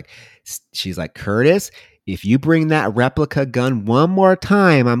 because she's like, Curtis, if you bring that replica gun one more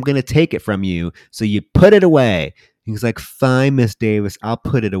time, I'm going to take it from you. So you put it away. He's like, fine, Miss Davis, I'll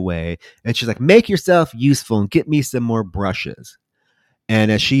put it away. And she's like, make yourself useful and get me some more brushes.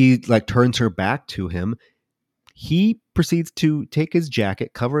 And as she like turns her back to him, he proceeds to take his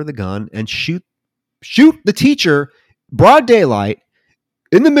jacket, cover the gun, and shoot the teacher, broad daylight,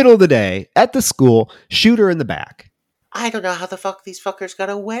 in the middle of the day, at the school, shoot her in the back. I don't know how the fuck these fuckers got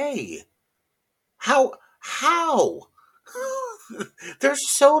away. How? They're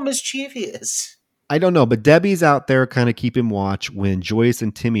so mischievous. I don't know, but Debbie's out there kind of keeping watch when Joyce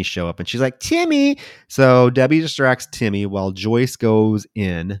and Timmy show up, and she's like, Timmy! So Debbie distracts Timmy while Joyce goes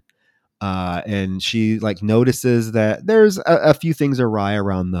in, and she like notices that there's a few things awry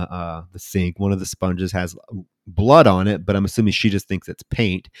around the sink. One of the sponges has blood on it, but I'm assuming she just thinks it's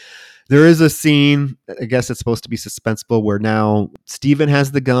paint. There is a scene, I guess it's supposed to be suspenseful, where now Steven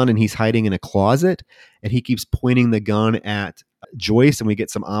has the gun and he's hiding in a closet, and he keeps pointing the gun at Joyce, and we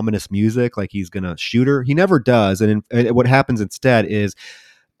get some ominous music like he's gonna shoot her. He never does, and what happens instead is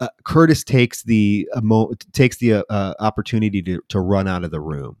Curtis takes the opportunity to run out of the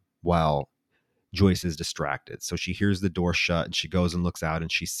room while Joyce is distracted. So she hears the door shut, and she goes and looks out,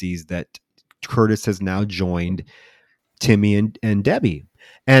 and she sees that Curtis has now joined Timmy and Debbie.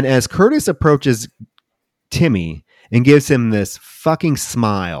 And as Curtis approaches Timmy and gives him this fucking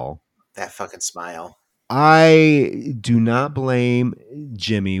smile, that fucking smile, I do not blame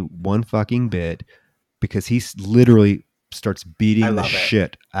Jimmy one fucking bit, because he literally starts beating the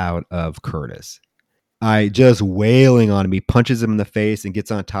shit out of Curtis. Just wailing on him. He punches him in the face and gets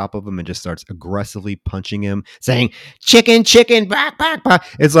on top of him and just starts aggressively punching him, saying, chicken, back.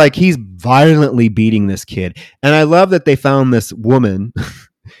 It's like he's violently beating this kid. And I love that they found this woman,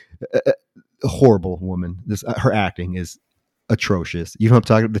 a horrible woman. Her acting is atrocious. You know what I'm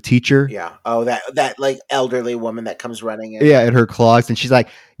talking about? The teacher? Yeah. Oh, that like elderly woman that comes running in. Yeah, in her clogs. And she's like,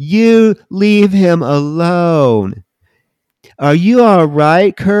 you leave him alone. Are you all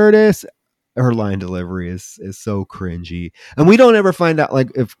right, Curtis? Her line delivery is so cringy, and we don't ever find out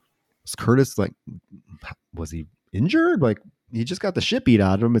like if Curtis like was he injured, like he just got the shit beat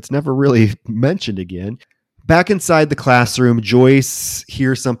out of him. It's never really mentioned again. Back inside the classroom, Joyce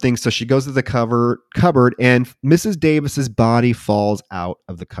hears something, so she goes to the cupboard, and Mrs. Davis's body falls out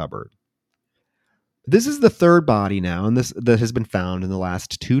of the cupboard. This is the third body now, and that has been found in the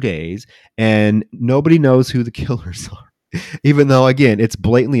last 2 days, and nobody knows who the killers are. Even though, again, it's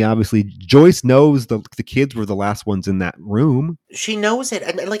blatantly obviously Joyce knows the kids were the last ones in that room. She knows it.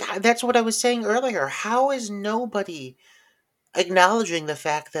 And like, that's what I was saying earlier. How is nobody acknowledging the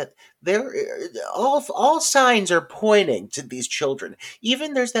fact that all signs are pointing to these children?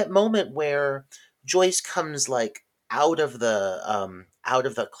 Even there's that moment where Joyce comes like out of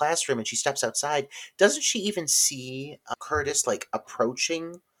the classroom and she steps outside. Doesn't she even see Curtis like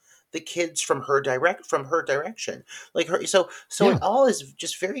approaching the kids from her direction, like her? So yeah. It all is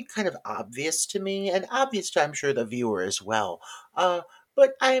just very kind of obvious to me, and obvious to, I'm sure, the viewer as well.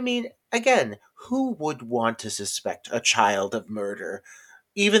 But I mean, again, who would want to suspect a child of murder,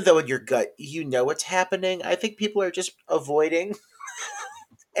 even though in your gut you know what's happening? I think people are just avoiding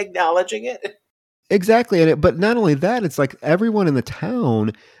acknowledging it. Exactly. But not only that, it's like everyone in the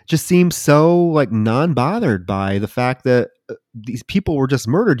town just seems so like non-bothered by the fact that these people were just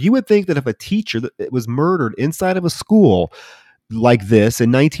murdered. You would think that if a teacher that was murdered inside of a school like this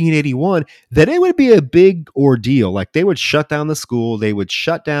in 1981, that it would be a big ordeal. Like they would shut down the school. They would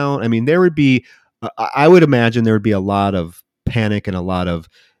shut down. I mean, there would be, I would imagine there would be a lot of panic and a lot of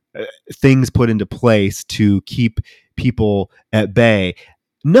things put into place to keep people at bay.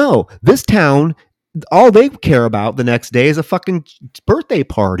 No, this town, all they care about the next day is a fucking birthday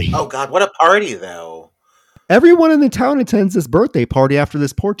party. Oh God, what a party though. Everyone in the town attends this birthday party after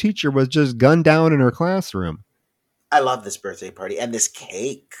this poor teacher was just gunned down in her classroom. I love this birthday party and this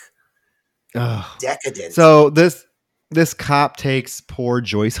cake. Ugh. Decadent. So this cop takes poor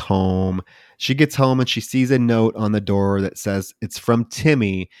Joyce home. She gets home and she sees a note on the door that says it's from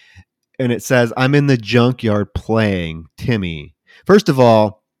Timmy, and it says, "I'm in the junkyard playing, Timmy." First of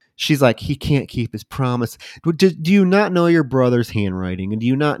all, she's like, he can't keep his promise. Do you not know your brother's handwriting? And do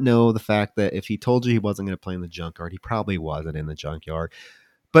you not know the fact that if he told you he wasn't going to play in the junkyard, he probably wasn't in the junkyard?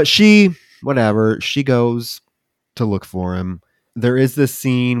 But she goes to look for him. There is this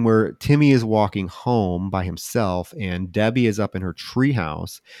scene where Timmy is walking home by himself and Debbie is up in her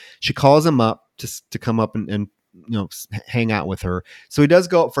treehouse. She calls him up to come up and hang out with her. So he does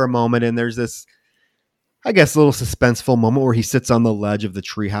go up for a moment, and there's this, I guess, a little suspenseful moment where he sits on the ledge of the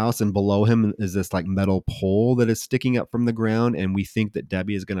treehouse, and below him is this like metal pole that is sticking up from the ground, and we think that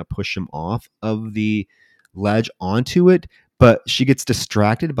Debbie is going to push him off of the ledge onto it, but she gets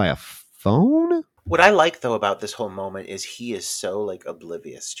distracted by a phone. What I like though about this whole moment is he is so like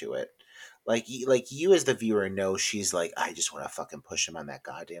oblivious to it. Like you as the viewer know she's like, I just want to fucking push him on that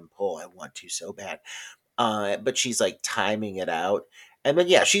goddamn pole. I want to so bad. But she's like timing it out. And then,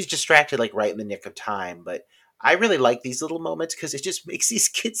 yeah, she's distracted like right in the nick of time. But I really like these little moments because it just makes these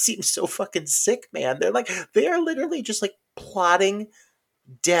kids seem so fucking sick, man. They are literally just like plotting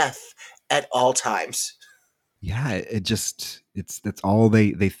death at all times. Yeah, that's all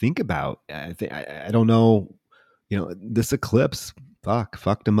they think about. I don't know, this eclipse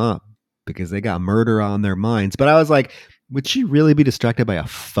fucked them up because they got murder on their minds. But I was like, would she really be distracted by a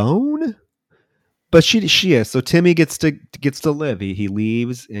phone? But she is. So Timmy gets to live. He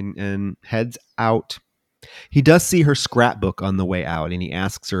leaves and heads out. He does see her scrapbook on the way out, and he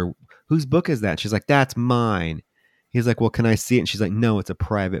asks her, "Whose book is that?" She's like, "That's mine." He's like, "Well, can I see it?" And she's like, "No, it's a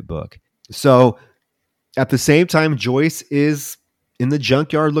private book." So at the same time, Joyce is in the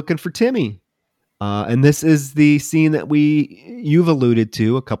junkyard looking for Timmy. And this is the scene that you've alluded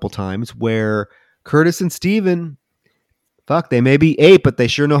to a couple times where Curtis and Steven, they may be 8, but they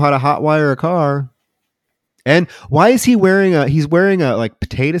sure know how to hotwire a car. And why is he's wearing a like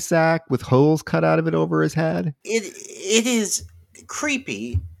potato sack with holes cut out of it over his head? It is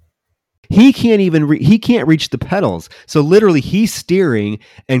creepy. He can't reach the pedals. So literally he's steering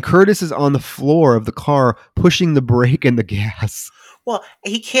and Curtis is on the floor of the car pushing the brake and the gas. Well,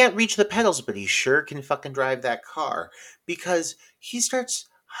 he can't reach the pedals, but he sure can fucking drive that car because he starts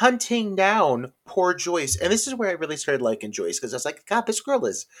hunting down poor Joyce. And this is where I really started liking Joyce because I was like, God, this girl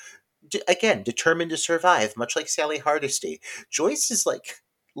is, again, determined to survive, much like Sally Hardesty. Joyce is like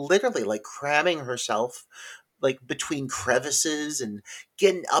literally like cramming herself like between crevices and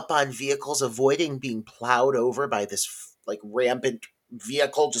getting up on vehicles, avoiding being plowed over by this like rampant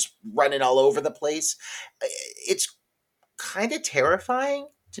vehicle just running all over the place. It's kind of terrifying,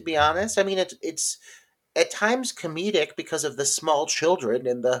 to be honest. I mean, it's at times comedic because of the small children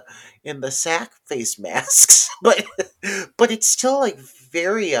in the sack face masks, but it's still like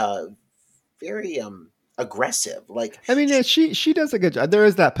very aggressive. Like, I mean, she does a good job. There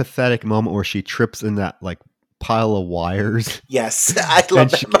is that pathetic moment where she trips in that like pile of wires. Yes, I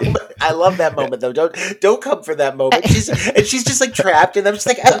love that moment. I love that moment though. Don't come for that moment. She's just like trapped, and I'm just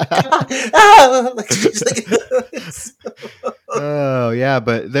like, like she's like. Oh yeah,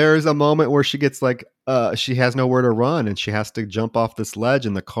 but there's a moment where she gets like, she has nowhere to run, and she has to jump off this ledge,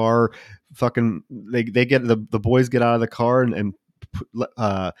 and the car, they get the boys get out of the car and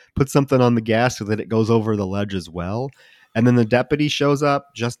put something on the gas so that it goes over the ledge as well. And then the deputy shows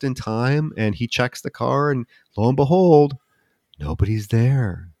up just in time and he checks the car and lo and behold, nobody's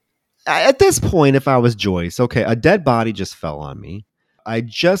there. At this point, if I was Joyce, okay, a dead body just fell on me. I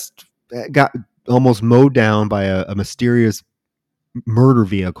just got almost mowed down by a mysterious murder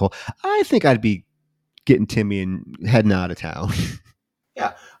vehicle. I think I'd be getting Timmy and heading out of town.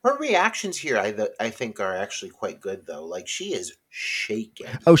 Yeah, her reactions here, I think, are actually quite good though. Like she's shaken.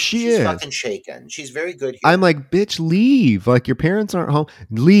 Oh, she's fucking shaken. She's very good here. I'm like, bitch, leave! Like your parents aren't home.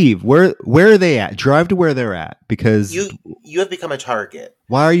 Leave. Where are they at? Drive to where they're at because you have become a target.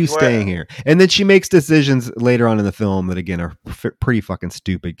 Why are you staying here? And then she makes decisions later on in the film that again are pretty fucking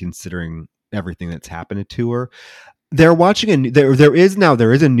stupid considering everything that's happened to her. they're watching there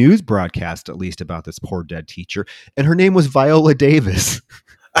is a news broadcast at least about this poor dead teacher, and her name was Viola Davis.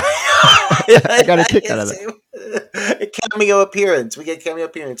 I got a kick out of that. A cameo appearance. We get cameo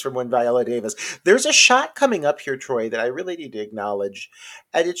appearance from one Viola Davis. There's a shot coming up here, Troy, that I really need to acknowledge.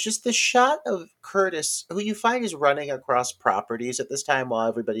 And it's just the shot of Curtis, who you find is running across properties at this time while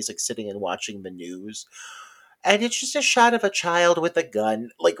everybody's like sitting and watching the news. And it's just a shot of a child with a gun.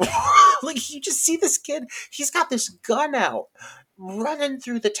 Like, like you just see this kid, he's got this gun out running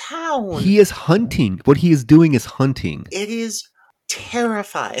through the town. He is hunting. What he is doing is hunting. It is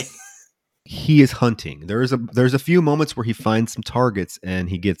terrifying. He is hunting. There's a few moments where he finds some targets and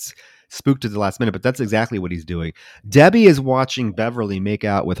he gets spooked at the last minute, but that's exactly what he's doing. Debbie is watching Beverly make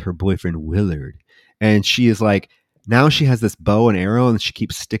out with her boyfriend Willard, and she is like, now she has this bow and arrow and she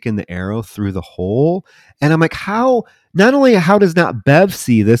keeps sticking the arrow through the hole. And I'm like, how does not Bev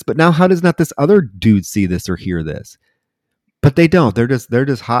see this, but now how does not this other dude see this or hear this? But they don't. They're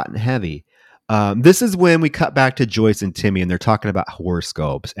just hot and heavy. This is when we cut back to Joyce and Timmy, and they're talking about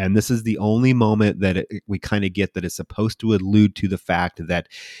horoscopes. And this is the only moment that we kind of get that is supposed to allude to the fact that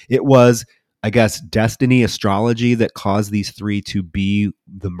it was, I guess, destiny, astrology that caused these three to be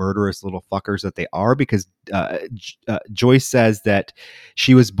the murderous little fuckers that they are. Because Joyce says that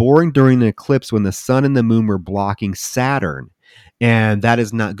she was born during an eclipse when the sun and the moon were blocking Saturn. And that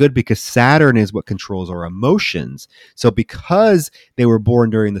is not good because Saturn is what controls our emotions. So because they were born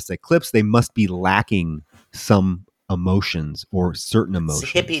during this eclipse, they must be lacking some emotions or certain emotions.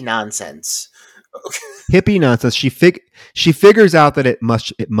 It's hippie nonsense. Hippie nonsense. She figures out that it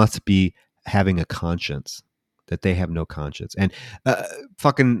must be having a conscience, that they have no conscience. And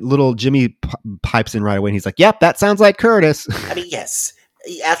fucking little Jimmy pipes in right away and he's like, yep, that sounds like Curtis. I mean, yes.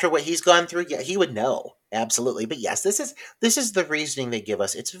 After what he's gone through, yeah, he would know. Absolutely. But yes, this is the reasoning they give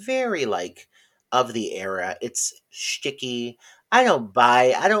us. It's very like of the era. It's shticky.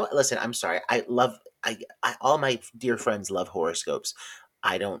 Listen, I'm sorry. All my dear friends love horoscopes.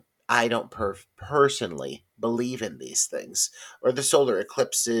 I don't personally believe in these things or the solar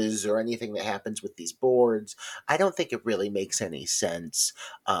eclipses or anything that happens with these boards. I don't think it really makes any sense.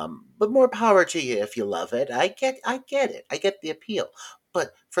 But more power to you if you love it. I get it. I get the appeal.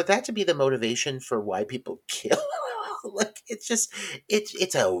 But for that to be the motivation for why people kill, like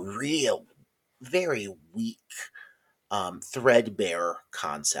it's a real, very weak, threadbare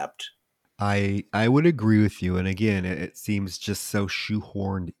concept. I would agree with you. And again, it seems just so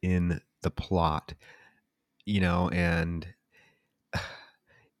shoehorned in the plot, and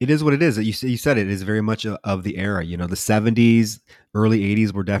it is what it is. You said it is very much of the era. The 70s, early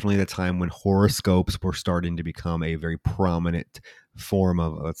 80s were definitely the time when horoscopes were starting to become a very prominent form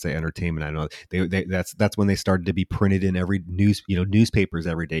of, let's say, entertainment. I know that's when they started to be printed in every newspapers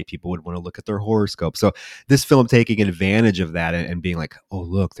every day. People would want to look at their horoscope. So this film taking advantage of that and being like, oh,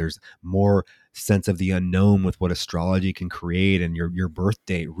 look, there's more sense of the unknown with what astrology can create, and your birth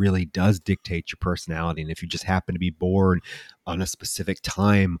date really does dictate your personality. And if you just happen to be born on a specific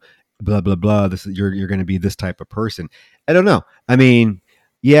time, blah blah blah, you're going to be this type of person. I don't know. I mean,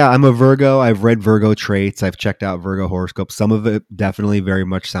 yeah, I'm a Virgo. I've read Virgo traits. I've checked out Virgo horoscopes. Some of it definitely very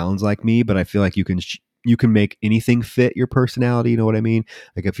much sounds like me, but I feel like you can make anything fit your personality. You know what I mean?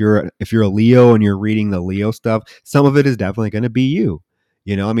 Like if you're a Leo and you're reading the Leo stuff, some of it is definitely going to be you.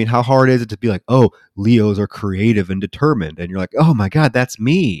 I mean, how hard is it to be like, oh, Leos are creative and determined, and you're like, oh my God, that's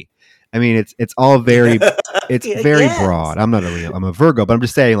me. I mean, it's all very, it's very broad. I'm not a Leo. I'm a Virgo, but I'm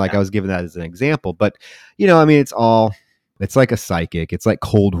just saying, like, I was giving that as an example. But I mean, it's like a psychic. It's like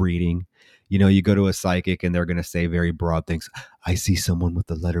cold reading. You go to a psychic and they're going to say very broad things. I see someone with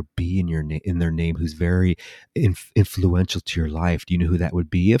the letter B in their name who's very influential to your life. Do you know who that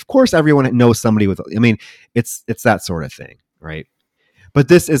would be? Of course, everyone knows somebody with. I mean, it's that sort of thing, right? But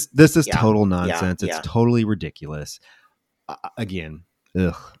this is total nonsense. It's totally ridiculous. Again,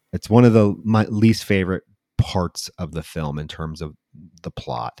 it's one of my least favorite parts of the film in terms of the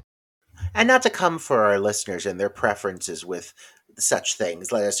plot. And not to come for our listeners and their preferences with such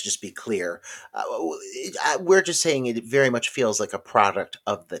things, let us just be clear. We're just saying it very much feels like a product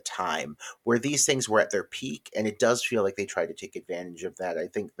of the time where these things were at their peak, and it does feel like they tried to take advantage of that. I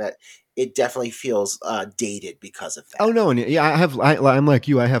think that it definitely feels dated because of that. Oh no, and yeah, I'm like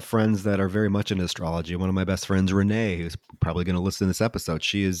you. I have friends that are very much into astrology. One of my best friends, Renee, who's probably going to listen to this episode,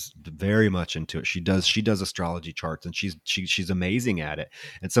 she is very much into it. She does astrology charts, and she's amazing at it.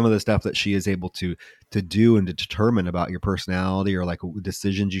 And some of the stuff that she is able to do and to determine about your personality or like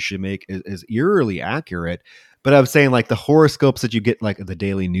decisions you should make is eerily accurate. But I'm saying like the horoscopes that you get like the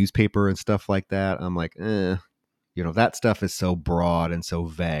daily newspaper and stuff like that, I'm like, that stuff is so broad and so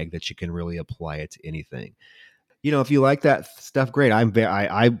vague that you can really apply it to anything. if you like that stuff, great. I'm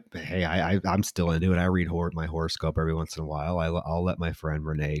still into it. I read my horoscope every once in a while. I'll let my friend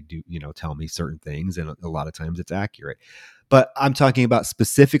Renee tell me certain things, and a lot of times it's accurate. But I'm talking about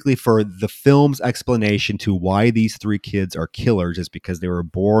specifically for the film's explanation to why these three kids are killers is because they were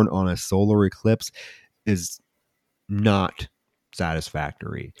born on a solar eclipse is not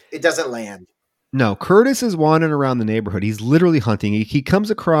satisfactory. It doesn't land. No, Curtis is wandering around the neighborhood. He's literally hunting. He comes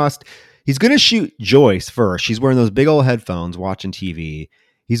across, he's going to shoot Joyce first. She's wearing those big old headphones watching TV.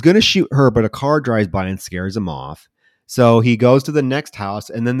 He's going to shoot her, but a car drives by and scares him off. So he goes to the next house,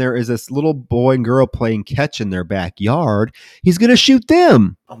 and then there is this little boy and girl playing catch in their backyard. He's going to shoot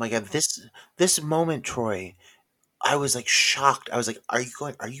them. Oh my God. This moment, Troy, I was like shocked. I was like,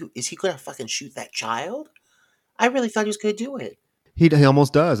 is he going to fucking shoot that child? I really thought he was going to do it. He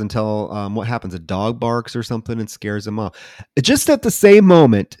almost does until what happens? A dog barks or something and scares him off. Just at the same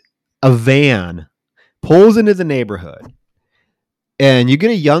moment, a van pulls into the neighborhood, and you get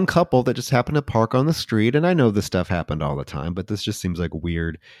a young couple that just happen to park on the street. And I know this stuff happened all the time, but this just seems like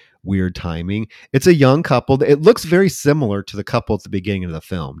weird timing. It's a young couple. It looks very similar to the couple at the beginning of the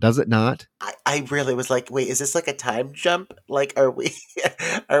film, does it not? I really was like, wait, is this like a time jump? Like, are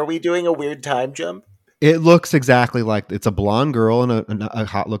we doing a weird time jump? It looks exactly like it's a blonde girl and a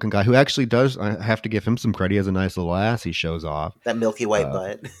hot looking guy who actually does. I have to give him some credit. He has a nice little ass he shows off. That milky white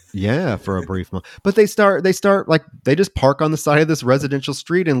butt. Yeah, for a brief moment. But they start like they just park on the side of this residential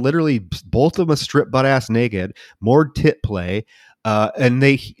street and literally both of them strip butt ass naked. More tit play.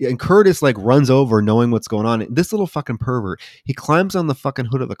 And Curtis like runs over knowing what's going on. This little fucking pervert, he climbs on the fucking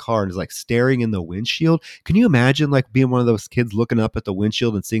hood of the car and is like staring in the windshield. Can you imagine like being one of those kids looking up at the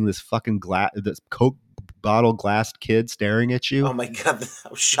windshield and seeing this fucking this Coke bottle glassed kid staring at you? Oh my God,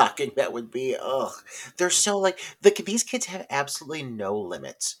 how shocking that would be. Ugh. They're so like, these kids have absolutely no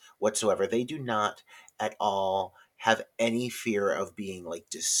limits whatsoever. They do not at all have any fear of being like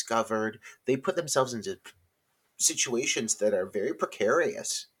discovered. They put themselves into situations that are very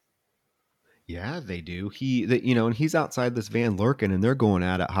precarious. Yeah, they do. And he's outside this van lurking, and they're going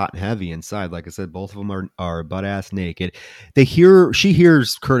at it hot and heavy inside. Like I said, both of them are butt ass naked. She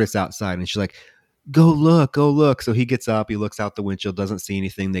hears Curtis outside, and she's like, go look. So he gets up, he looks out the windshield, doesn't see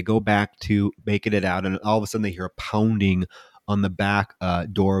anything. They go back to making it out, and all of a sudden they hear a pounding on the back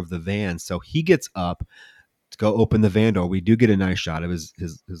door of the van. So he gets up to go open the van door. We do get a nice shot of his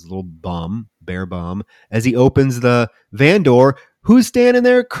little bare bum. As he opens the van door, who's standing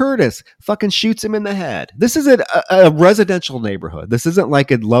there? Curtis fucking shoots him in the head. This is a residential neighborhood. This isn't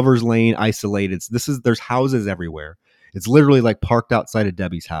like a Lover's Lane isolated. There's houses everywhere. It's literally like parked outside of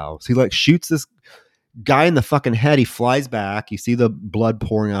Debbie's house. He like shoots this guy in the fucking head. He flies back. You see the blood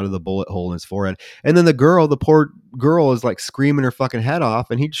pouring out of the bullet hole in his forehead. And then the poor girl is like screaming her fucking head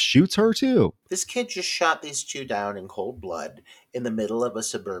off, and he shoots her too. This kid just shot these two down in cold blood in the middle of a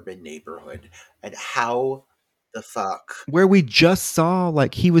suburban neighborhood. And how the fuck? Where we just saw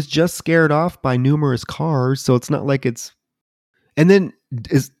like he was just scared off by numerous cars. So it's not like it's... And then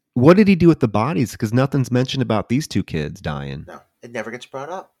what did he do with the bodies? Because nothing's mentioned about these two kids dying. No, it never gets brought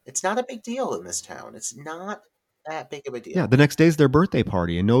up. It's not a big deal in this town. It's not that big of a deal. Yeah, the next day is their birthday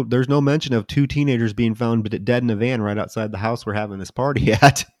party, and there's no mention of two teenagers being found dead in a van right outside the house we're having this party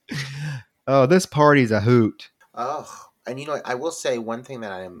at. Oh, this party's a hoot. Oh, and I will say one thing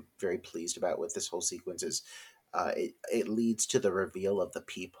that I am very pleased about with this whole sequence is it leads to the reveal of the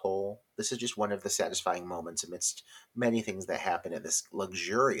peephole. This is just one of the satisfying moments amidst many things that happen at this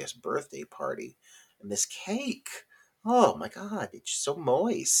luxurious birthday party. And this cake, oh my God, it's so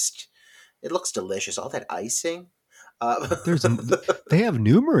moist. It looks delicious. All that icing. They have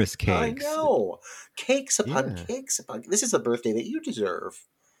numerous cakes. I know. Cakes upon cakes upon. This is the birthday that you deserve.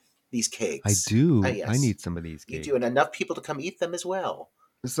 These cakes. I do. Yes. I need some of these cakes. You do, and enough people to come eat them as well.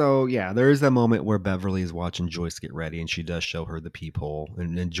 So, yeah, there is that moment where Beverly is watching Joyce get ready, and she does show her the peephole,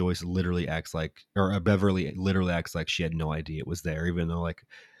 and Joyce literally acts like, or Beverly literally acts like she had no idea it was there, even though, like,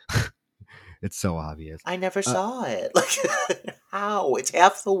 it's so obvious. I never saw it. Like, how? It's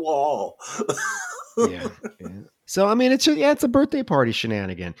half the wall. Yeah. So, I mean, it's a birthday party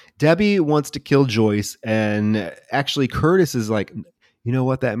shenanigan. Debbie wants to kill Joyce, and actually Curtis is like, you know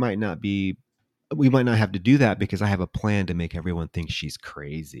what, we might not have to do that because I have a plan to make everyone think she's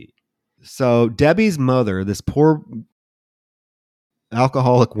crazy. So Debbie's mother, this poor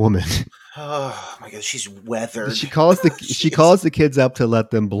alcoholic woman. Oh my God, she's weathered. She calls the kids up to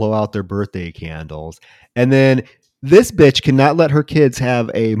let them blow out their birthday candles. And then This bitch cannot let her kids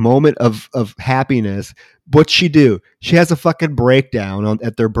have a moment of happiness. What's she do? She has a fucking breakdown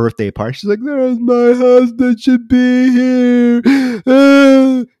at their birthday party. She's like, "There's my husband should be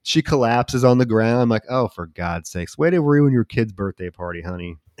here." She collapses on the ground. I'm like, oh, for God's sakes, way to ruin your kid's birthday party,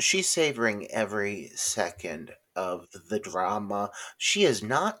 honey. She's savoring every second of the drama. She is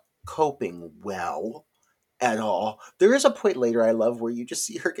not coping well at all. There is a point later I love where you just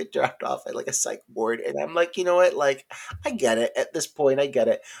see her get dropped off at like a psych ward, and I'm like, you know what? Like, I get it. At this point, I get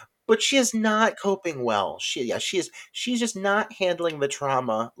it. But she is not coping well. She's just not handling the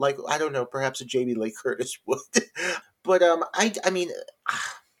trauma like, I don't know, perhaps a Jamie Lee Curtis would. But I mean,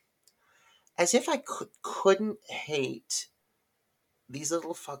 as if I couldn't hate these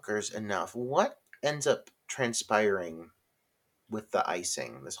little fuckers enough. What ends up transpiring with the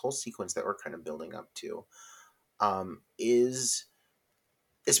icing, this whole sequence that we're kind of building up to, is,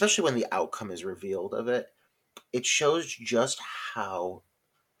 especially when the outcome is revealed of it, it shows just how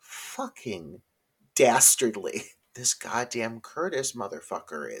fucking dastardly this goddamn Curtis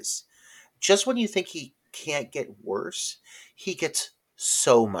motherfucker is. Just when you think he can't get worse, he gets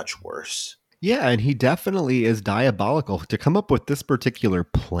so much worse. Yeah, and he definitely is diabolical. To come up with this particular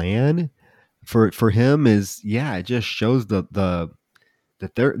plan for him is, yeah, it just shows that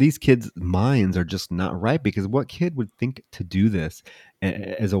these kids' minds are just not right, because what kid would think to do this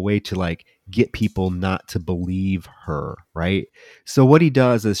as a way to like get people not to believe her, right? So what he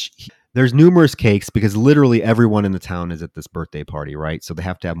does is there's numerous cakes, because literally everyone in the town is at this birthday party, right? So they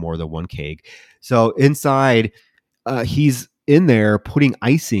have to have more than one cake. So inside, he's in there putting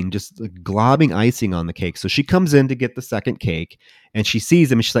icing, just like globbing icing on the cake. So she comes in to get the second cake, and she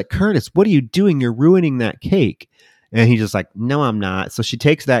sees him, and she's like, "Curtis, what are you doing? You're ruining that cake." And he's just like, "No, I'm not." So she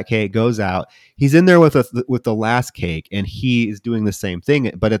takes that cake, goes out. He's in there with the last cake, and he is doing the same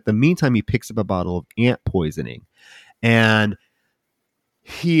thing. But at the meantime, he picks up a bottle of ant poisoning, and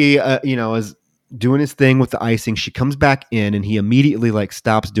he, is doing his thing with the icing. She comes back in, and he immediately like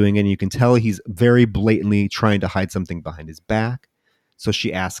stops doing it. And you can tell he's very blatantly trying to hide something behind his back. So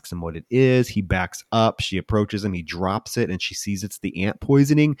she asks him what it is. He backs up. She approaches him. He drops it, and she sees it's the ant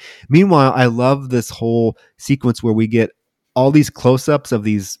poisoning. Meanwhile, I love this whole sequence where we get all these close-ups of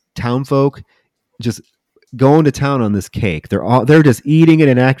these townfolk just going to town on this cake. They're just eating it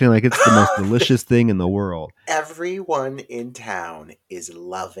and acting like it's the most delicious thing in the world. Everyone in town is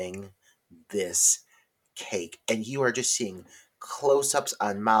loving this cake, and you are just seeing close-ups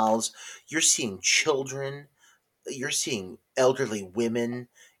on mouths. You're seeing children, you're seeing elderly women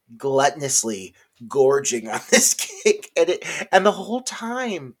gluttonously gorging on this cake, and the whole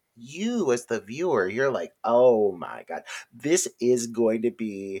time, you as the viewer, you're like, oh my god, this is going to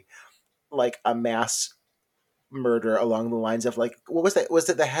be like a mass murder along the lines of, like, what was that? Was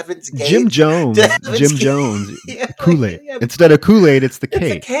it the Heaven's Gate? Jim Jones. Heaven's Jim Gate. Jones. Yeah, Kool-Aid. yeah. Instead of Kool-Aid, it's the It's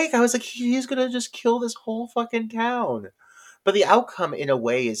cake. the cake. I was like, he's gonna just kill this whole fucking town. But the outcome, in a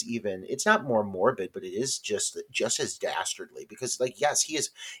way, is even. It's not more morbid, but it is just as dastardly. Because, like, yes, he is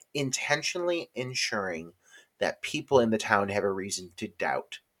intentionally ensuring that people in the town have a reason to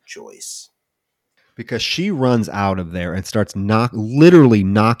doubt Joyce. Because she runs out of there and starts literally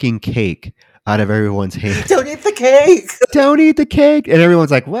knocking cake out of everyone's hands. Don't eat the cake. Don't eat the cake. And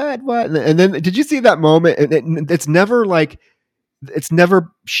everyone's like, what? And then did you see that moment? It's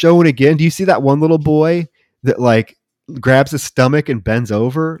never shown again. Do you see that one little boy that like grabs his stomach and bends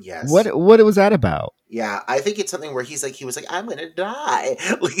over? Yes. What was that about? Yeah, I think it's something where he was like, I'm gonna die.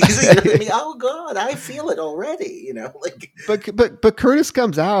 Like, he's like, you know, oh god, I feel it already. You know, like. But Curtis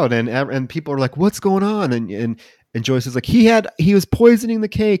comes out, and people are like, what's going on? And Joyce is like, he was poisoning the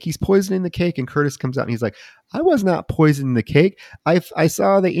cake. He's poisoning the cake. And Curtis comes out, and he's like, I was not poisoning the cake. I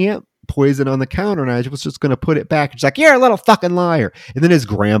saw the ant poison on the counter, and I was just going to put it back. She's like, you're a little fucking liar. And then his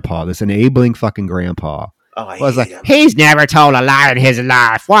grandpa, this enabling fucking grandpa, was like, him. He's never told a lie in his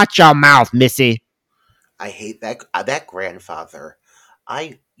life. Watch your mouth, missy. I hate that grandfather.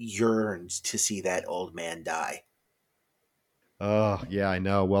 I yearned to see that old man die. Oh, yeah, I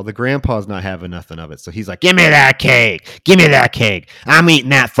know. Well, the grandpa's not having nothing of it. So he's like, give me that cake. Give me that cake. I'm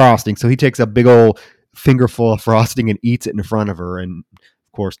eating that frosting. So he takes a big old fingerful of frosting and eats it in front of her. And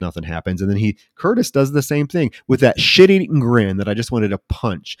of course, nothing happens. And then Curtis does the same thing with that shit-eating grin that I just wanted to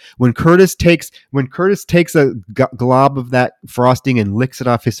punch. When Curtis takes a glob of that frosting and licks it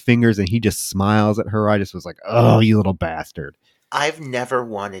off his fingers, and he just smiles at her, I just was like, oh, you little bastard. I've never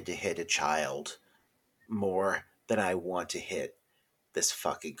wanted to hit a child more than I want to hit this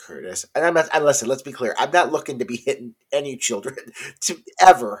fucking Curtis. And I'm not. And listen, let's be clear. I'm not looking to be hitting any children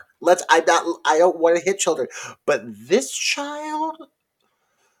ever. I don't want to hit children. But this child,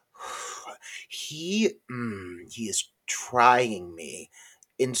 He is trying me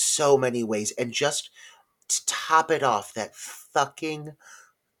in so many ways. And just to top it off, that fucking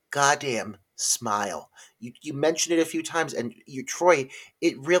goddamn smile. You mentioned it a few times, and Troy,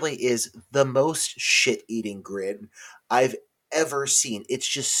 it really is the most shit-eating grin I've ever seen. It's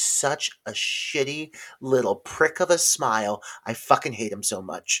just such a shitty little prick of a smile. I fucking hate him so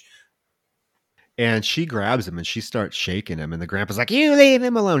much. And she grabs him and she starts shaking him. And the grandpa's like, "You leave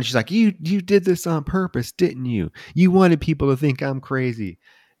him alone." She's like, You did this on purpose, didn't you? You wanted people to think I'm crazy."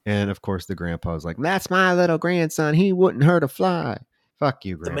 And of course, the grandpa's like, "That's my little grandson. He wouldn't hurt a fly." Fuck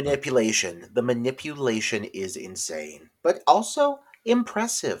you, The grandpa. manipulation is insane, but also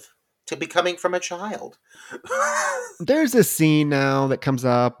impressive to be coming from a child. There's a scene now that comes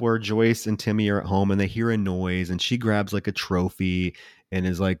up where Joyce and Timmy are at home and they hear a noise and she grabs like a trophy and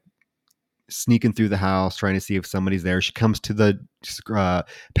is like sneaking through the house trying to see if somebody's there. She comes to the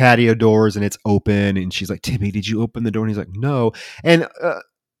patio doors and it's open and she's like, "Timmy, did you open the door?" And he's like, "No." And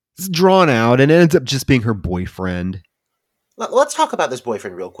it's drawn out and it ends up just being her boyfriend. Let's talk about this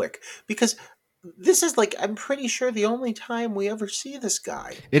boyfriend real quick, because this is like, I'm pretty sure, the only time we ever see this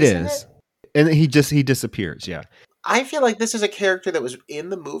guy. It Isn't is. it? And he disappears. Yeah. I feel like this is a character that was in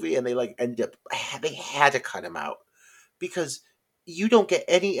the movie and they like ended up, they had to cut him out, because you don't get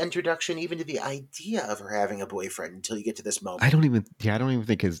any introduction even to the idea of her having a boyfriend until you get to this moment. I don't even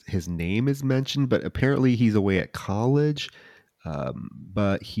think his name is mentioned, but apparently he's away at college.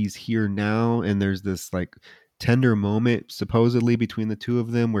 But he's here now, and there's this like tender moment supposedly between the two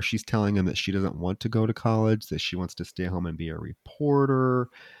of them where she's telling him that she doesn't want to go to college, that she wants to stay home and be a reporter,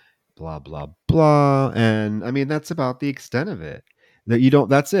 blah blah blah. And I mean, that's about the extent of it. That you don't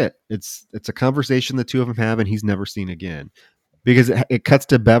That's it. It's a conversation the two of them have and he's never seen again, because it cuts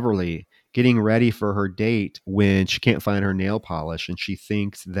to Beverly getting ready for her date when she can't find her nail polish and she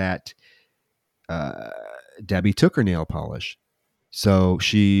thinks that uh, Debbie took her nail polish. So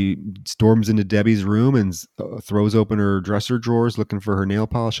she storms into Debbie's room and throws open her dresser drawers looking for her nail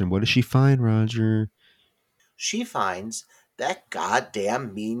polish. And what does she find, Roger? She finds that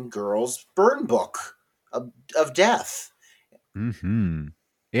goddamn Mean Girls burn book of death. Mm-hmm.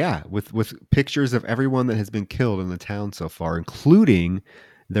 Yeah, with pictures of everyone that has been killed in the town so far, including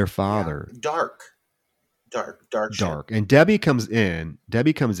their Yeah, father. dark shit. And Debbie comes in.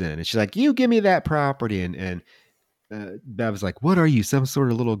 And she's like, "You give me that property." And Bev's like, "What are you, some sort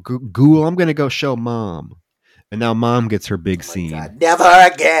of little ghoul? I'm gonna go show Mom." And now Mom gets her big Oh my scene. God, never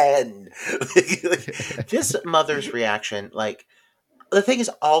again. This mother's reaction, like, the thing is,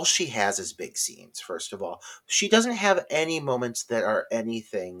 all she has is big scenes. First of all, she doesn't have any moments that are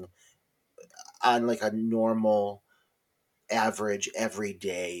anything on like a normal, average,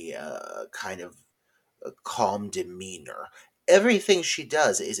 everyday kind of calm demeanor. Everything she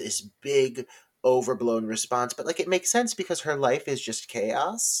does is big, overblown response, but like, it makes sense because her life is just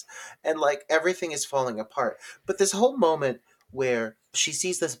chaos and like everything is falling apart. But this whole moment where she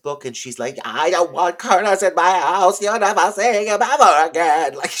sees this book and she's like, "I don't want Curtis in my house. You'll never see him ever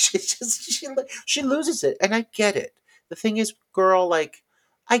again." Like, she loses it, and I get it. The thing is, girl, like,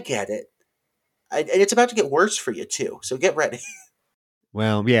 I get it. And it's about to get worse for you too, so get ready.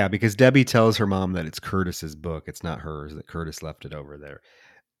 Well, yeah, because Debbie tells her mom that it's Curtis's book. It's not hers, that Curtis left it over there.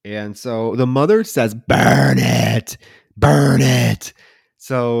 And so the mother says, "Burn it, burn it."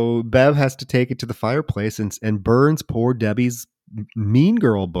 So Bev has to take it to the fireplace and burns poor Debbie's Mean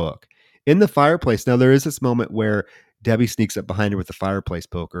Girl book in the fireplace. Now, there is this moment where Debbie sneaks up behind her with the fireplace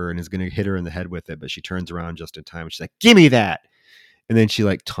poker and is going to hit her in the head with it, but she turns around just in time. She's like, "Give me that." And then she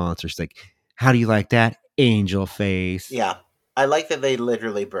like taunts her. She's like, "How do you like that, angel face?" Yeah, I like that they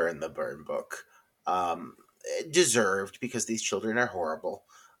literally burn the burn book. Um, Deserved, because these children are horrible.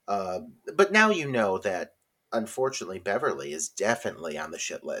 Uh, but now you know that, unfortunately, Beverly is definitely on the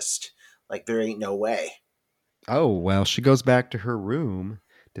shit list. Like, there ain't no way. Oh, well, she goes back to her room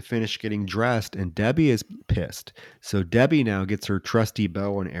to finish getting dressed, and Debbie is pissed. So Debbie now gets her trusty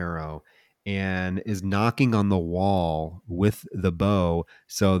bow and arrow and is knocking on the wall with the bow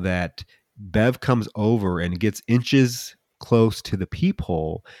so that Bev comes over and gets inches close to the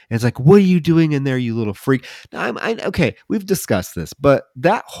peephole. And it's like, "What are you doing in there, you little freak?" Now, okay, we've discussed this, but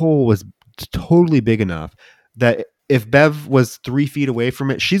that hole was totally big enough that if Bev was 3 feet away from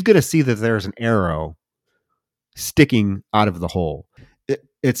it, she's going to see that there's an arrow sticking out of the hole.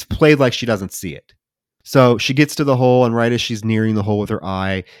 It's played like she doesn't see it. So she gets to the hole, and right as she's nearing the hole with her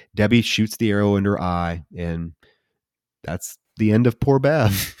eye, Debbie shoots the arrow into her eye, and that's the end of poor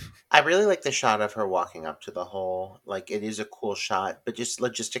Bev. I really like the shot of her walking up to the hole. Like, it is a cool shot, but just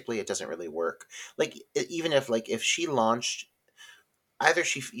logistically, it doesn't really work. Like, even if, like, if she launched either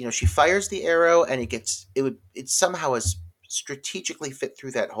she fires the arrow and it somehow is strategically fit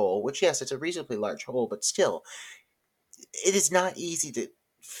through that hole, which yes, it's a reasonably large hole, but still, it is not easy to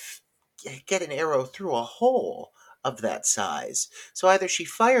f- get an arrow through a hole of that size. So either she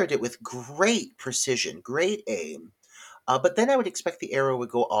fired it with great precision, great aim, but then I would expect the arrow would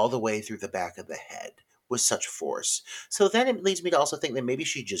go all the way through the back of the head with such force. So then it leads me to also think that maybe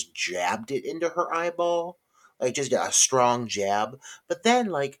she just jabbed it into her eyeball, like just a strong jab. But then,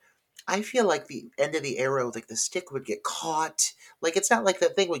 like, I feel like the end of the arrow, like the stick would get caught. Like it's not like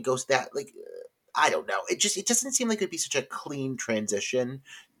that thing would go that like I don't know. It doesn't seem like it'd be such a clean transition.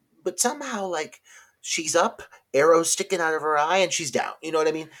 But somehow like she's up, arrow sticking out of her eye, and she's down. You know what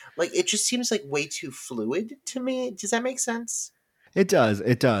I mean? Like it just seems like way too fluid to me. Does that make sense? It does.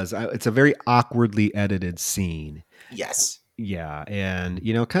 It does. It's a very awkwardly edited scene. Yes. Yeah, and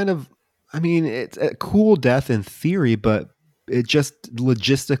kind of. I mean, it's a cool death in theory, but it just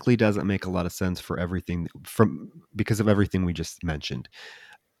logistically doesn't make a lot of sense for everything because of everything we just mentioned.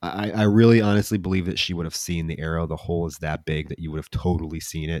 I really honestly believe that she would have seen the arrow. The hole is that big that you would have totally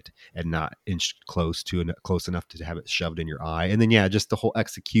seen it and not inched close enough to have it shoved in your eye. And then, yeah, just the whole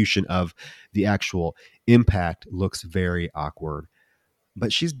execution of the actual impact looks very awkward.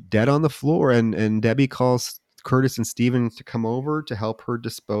 But she's dead on the floor, and Debbie calls Curtis and Steven to come over to help her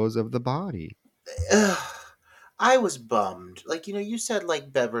dispose of the body. Ugh. I was bummed. Like, you said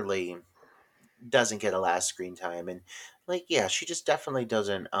like Beverly doesn't get a last screen time, and like yeah, she just definitely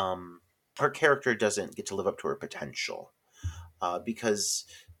doesn't her character doesn't get to live up to her potential. Because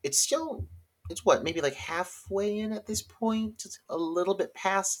it's still it's what maybe like halfway in at this point, it's a little bit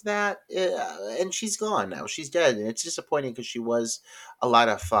past that, and she's gone now. She's dead, and it's disappointing because she was a lot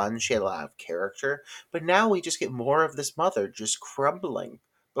of fun. She had a lot of character, but now we just get more of this mother just crumbling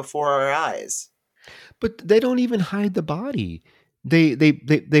before our eyes. But they don't even hide the body. They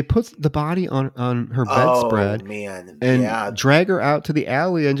put the body on her Oh bedspread man, and yeah. drag her out to the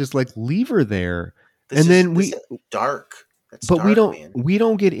alley and just like leave her there. This And is then this is dark. That's but dark, man. we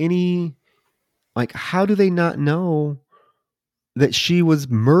don't get any, like, how do they not know that she was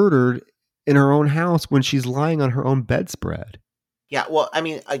murdered in her own house when she's lying on her own bedspread? Yeah, well, I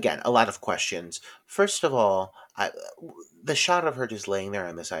mean, again, a lot of questions. First of all, the shot of her just laying there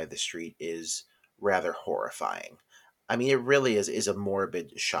on the side of the street is rather horrifying. I mean, it really is a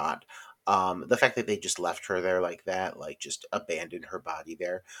morbid shot. The fact that they just left her there like that, like just abandoned her body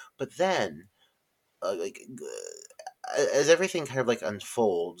there. But then, as everything kind of like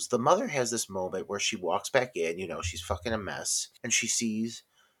unfolds, the mother has this moment where she walks back in. She's fucking a mess, and she sees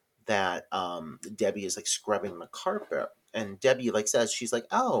that Debbie is like scrubbing the carpet, and Debbie like says she's like,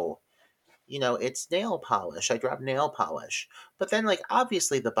 "Oh, it's nail polish. I dropped nail polish." But then like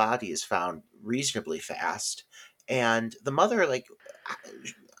obviously the body is found reasonably fast, and the mother like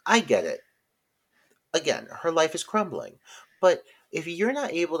I get it. Again, her life is crumbling. But if you're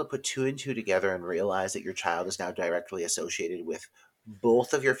not able to put two and two together and realize that your child is now directly associated with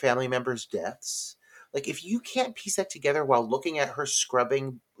both of your family members' deaths, like if you can't piece that together while looking at her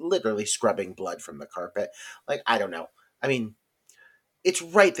literally scrubbing blood from the carpet, like I don't know. I mean, it's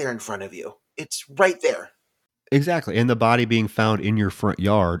right there in front of you. It's right there. Exactly. And the body being found in your front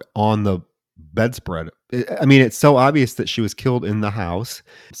yard on the bedspread. I mean, it's so obvious that she was killed in the house.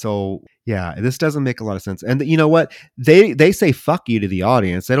 So, yeah, this doesn't make a lot of sense. And you know what? They say fuck you to the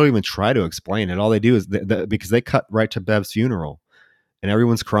audience. They don't even try to explain it. All they do is because they cut right to Bev's funeral and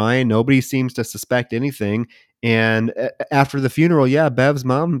everyone's crying. Nobody seems to suspect anything. And after the funeral, yeah, Bev's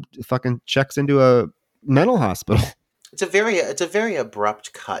mom fucking checks into a mental hospital. It's a very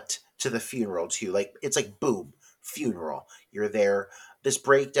abrupt cut to the funeral too. Like it's like boom, funeral. You're there. This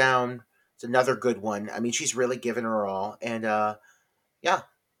breakdown. It's another good one. I mean, she's really given her all, and yeah,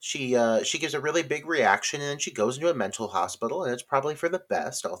 she gives a really big reaction, and then she goes into a mental hospital, and it's probably for the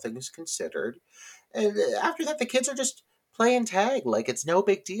best, all things considered. And after that, the kids are just playing tag like it's no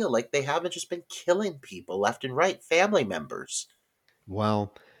big deal. Like they haven't just been killing people left and right, family members.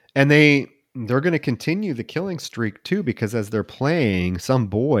 Well, and they're going to continue the killing streak too, because as they're playing, some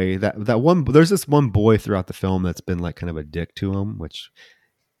boy there's this one boy throughout the film that's been like kind of a dick to him, which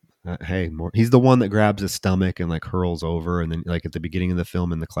hey, he's the one that grabs his stomach and like hurls over, and then like at the beginning of the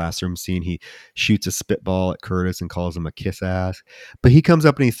film in the classroom scene, he shoots a spitball at Curtis and calls him a kiss ass. But he comes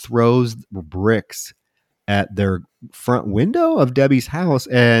up and he throws bricks at their front window of Debbie's house,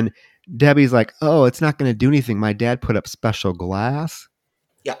 and Debbie's like, "Oh, it's not going to do anything. My dad put up special glass."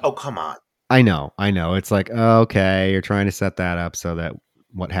 Yeah. Oh, come on. I know. It's like, okay, you're trying to set that up so that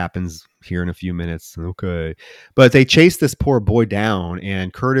what happens here in a few minutes. Okay. But they chase this poor boy down,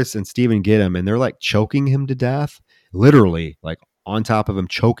 and Curtis and Steven get him, and they're like choking him to death, literally, like on top of him,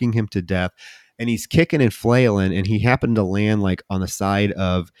 choking him to death. And he's kicking and flailing, and he happened to land like on the side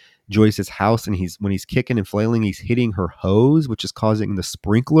of Joyce's house. And when he's kicking and flailing, he's hitting her hose, which is causing the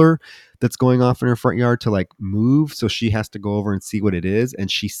sprinkler that's going off in her front yard to like move. So she has to go over and see what it is.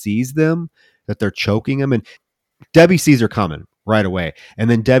 And she sees them, that they're choking him. And Debbie sees her coming right away. And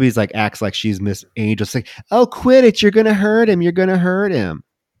then Debbie's like, acts like she's Miss Angel. It's like, oh, quit it. You're going to hurt him. You're going to hurt him.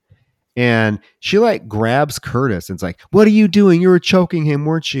 And she like grabs Curtis and it's like, what are you doing? You were choking him,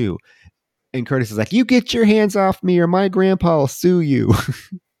 weren't you? And Curtis is like, you get your hands off me or my grandpa will sue you.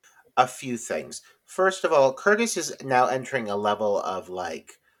 A few things. First of all, Curtis is now entering a level of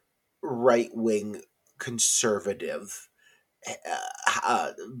like right-wing conservative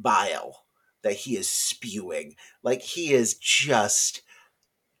bile that he is spewing. Like, he is just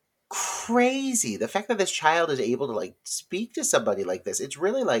crazy. The fact that this child is able to like speak to somebody like this, it's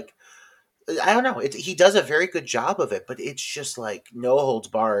really like, I don't know. He does a very good job of it, but it's just like no holds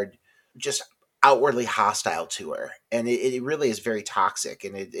barred, just outwardly hostile to her, and it really is very toxic.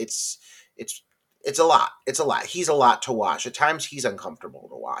 And it's a lot. It's a lot. He's a lot to watch. At times, he's uncomfortable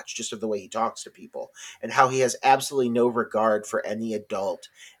to watch, just of the way he talks to people and how he has absolutely no regard for any adult,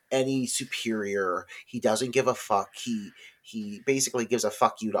 any superior. He doesn't give a fuck. He basically gives a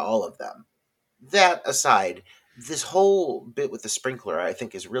fuck you to all of them. That aside, this whole bit with the sprinkler, I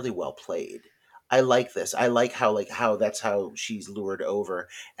think, is really well played. I like this. I like how that's how she's lured over,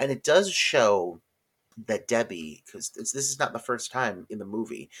 and it does show that Debbie, because this is not the first time in the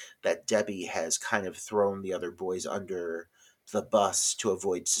movie that Debbie has kind of thrown the other boys under the bus to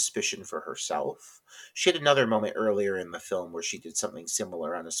avoid suspicion for herself. She had another moment earlier in the film where she did something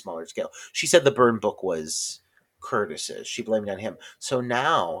similar on a smaller scale. She said the burn book was Curtis's. She blamed it on him. So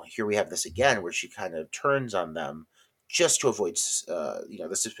now here we have this again where she kind of turns on them just to avoid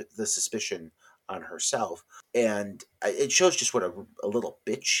the suspicion on herself. And it shows just what a little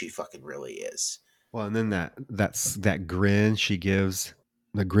bitch she fucking really is. Well, and then that grin she gives,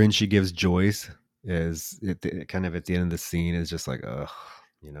 the grin she gives Joyce is it kind of at the end of the scene is just like, ugh,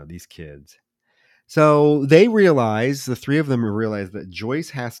 these kids. So they realize, the three of them realize that Joyce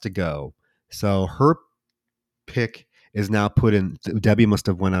has to go. So her pick is now put in. Debbie must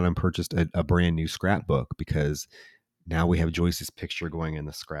have went out and purchased a brand new scrapbook because now we have Joyce's picture going in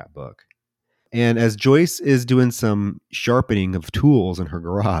the scrapbook. And as Joyce is doing some sharpening of tools in her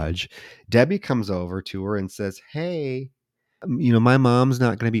garage, Debbie comes over to her and says, hey, my mom's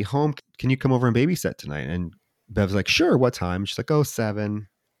not going to be home. Can you come over and babysit tonight? And Bev's like, sure. What time? She's like, 7.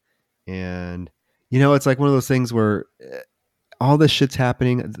 And, it's like one of those things where all this shit's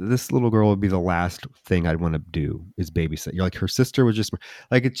happening. This little girl would be the last thing I'd want to do is babysit. You're like, her sister was just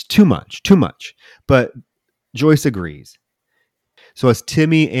like, it's too much. But Joyce agrees. So as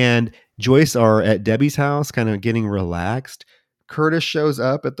Timmy and Joyce are at Debbie's house, kind of getting relaxed, Curtis shows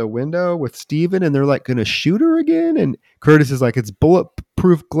up at the window with Steven and they're like going to shoot her again. And Curtis is like, it's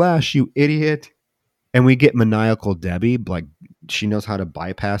bulletproof glass, you idiot. And we get maniacal Debbie. Like, she knows how to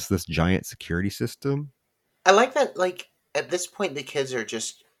bypass this giant security system. I like that. Like, at this point, the kids are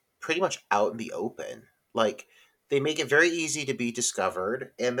just pretty much out in the open. Like, they make it very easy to be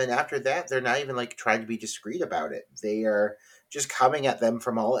discovered. And then after that, they're not even like trying to be discreet about it. They are just coming at them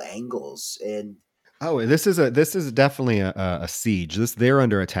from all angles. And this is definitely a siege. They're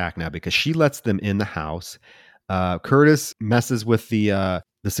under attack now because she lets them in the house. Curtis messes with the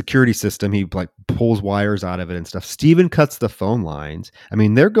security system. He like pulls wires out of it and stuff. Steven cuts the phone lines. I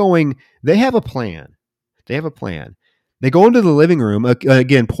mean, they have a plan. They go into the living room.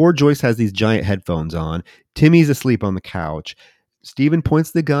 Again, poor Joyce has these giant headphones on. Timmy's asleep on the couch. Steven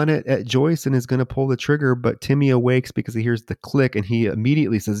points the gun at Joyce and is going to pull the trigger, but Timmy awakes because he hears the click and he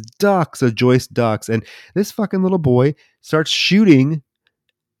immediately says, duck. So Joyce ducks. And this fucking little boy starts shooting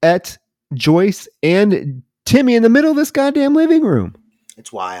at Joyce and Timmy in the middle of this goddamn living room.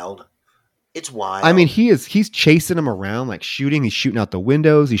 It's wild. I mean, he's chasing them around, like shooting. He's shooting out the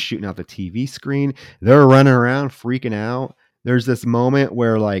windows. He's shooting out the TV screen. They're running around, freaking out. There's this moment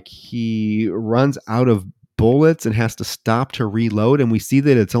where like he runs out of bullets and has to stop to reload, and we see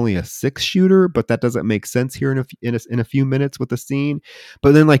that it's only a 6-shooter, but that doesn't make sense here in a few minutes with the scene.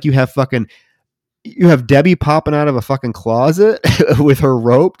 But then like you have Debbie popping out of a fucking closet with her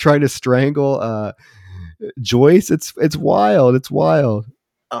rope trying to strangle Joyce. It's wild. It's wild.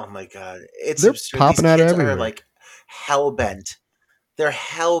 Oh my god! It's they're absurd. popping These out kids everywhere. are like hell bent. They're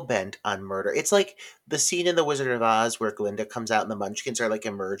hell bent on murder. It's like the scene in The Wizard of Oz where Glinda comes out and the Munchkins are like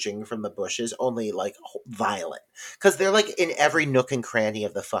emerging from the bushes, only like violent, because they're like in every nook and cranny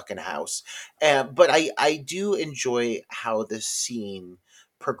of the fucking house. But I do enjoy how this scene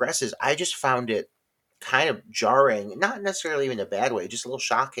progresses. I just found it kind of jarring, not necessarily even a bad way, just a little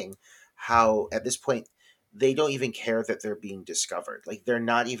shocking how at this point they don't even care that they're being discovered. Like they're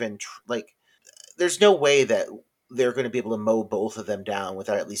not even like there's no way that they're going to be able to mow both of them down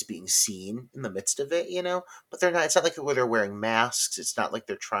without at least being seen in the midst of it, you know? But they're not, it's not like where they're wearing masks. It's not like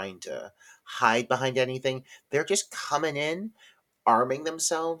they're trying to hide behind anything. They're just coming in, arming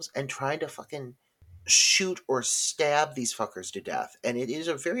themselves, and trying to fucking shoot or stab these fuckers to death. And it is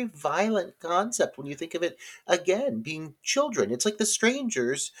a very violent concept when you think of it again, being children. It's like the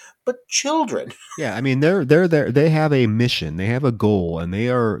strangers, but children. Yeah, I mean they're there. They have a mission. They have a goal, and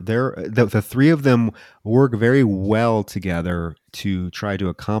the three of them work very well together to try to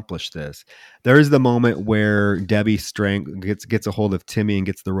accomplish this. There is the moment where Debbie gets a hold of Timmy and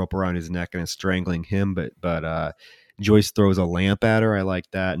gets the rope around his neck and is strangling him, but Joyce throws a lamp at her. I like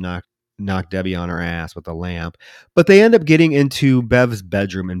that. Knock Debbie on her ass with a lamp. But they end up getting into Bev's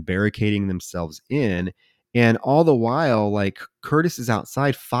bedroom and barricading themselves in. And all the while, like Curtis is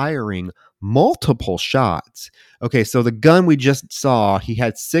outside firing multiple shots. Okay, so the gun we just saw, he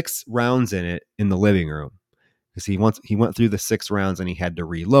had 6 rounds in it in the living room. Because he went through the 6 rounds and he had to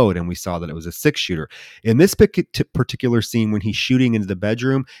reload, and we saw that it was a 6-shooter. In this particular scene, when he's shooting into the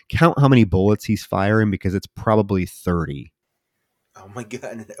bedroom, count how many bullets he's firing, because it's probably 30. Oh my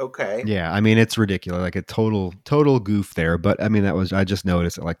god. Okay. Yeah, I mean it's ridiculous, like a total goof there. But I mean I just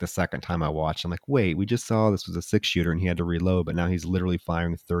noticed it like the second time I watched. I'm like, wait, we just saw this was a 6-shooter and he had to reload, but now he's literally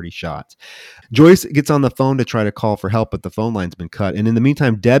firing 30 shots. Joyce gets on the phone to try to call for help, but the phone line's been cut. And in the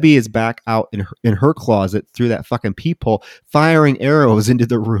meantime, Debbie is back out in her closet through that fucking peephole, firing arrows into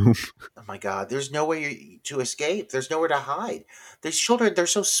the room. Oh my god, there's no way to escape. There's nowhere to hide. These children, they're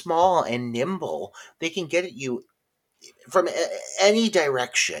so small and nimble. They can get at you from any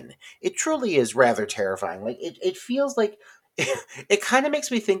direction. It truly is rather terrifying. Like it feels like it kind of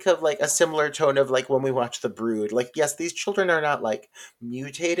makes me think of like a similar tone of like when we watch The Brood. Like, yes, these children are not like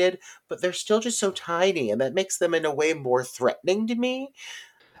mutated, but they're still just so tiny, and that makes them in a way more threatening to me.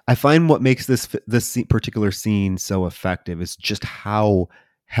 I find what makes this particular scene so effective is just how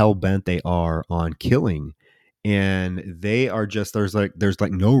hell bent they are on killing, and they are just there's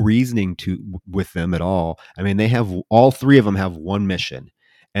like no reasoning with them at all. I mean, they have all 3 of them have one mission,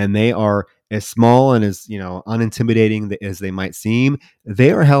 and they are as small and as unintimidating as they might seem.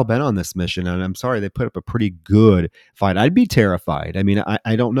 They are hell bent on this mission, and I'm sorry, they put up a pretty good fight. I'd be terrified. I mean,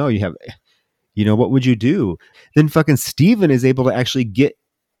 I don't know. What would you do? Then fucking Steven is able to actually get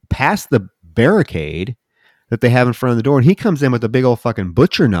past the barricade that they have in front of the door, and he comes in with a big old fucking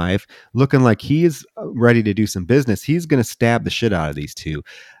butcher knife, looking like he is ready to do some business. He's going to stab the shit out of these 2.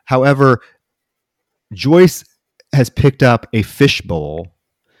 However, Joyce has picked up a fishbowl,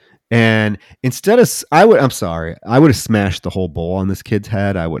 and instead of I would have smashed the whole bowl on this kid's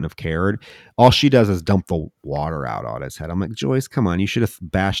head. I wouldn't have cared. All she does is dump the water out on his head. I'm like, Joyce, come on, you should have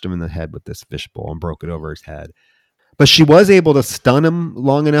bashed him in the head with this fishbowl and broke it over his head. But she was able to stun him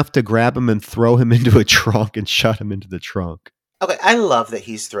long enough to grab him and throw him into a trunk and shut him into the trunk. Okay, I love that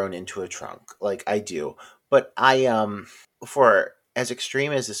he's thrown into a trunk. Like, I do. But for as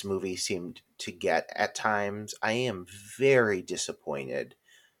extreme as this movie seemed to get at times, I am very disappointed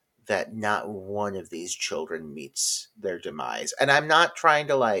that not one of these children meets their demise. And I'm not trying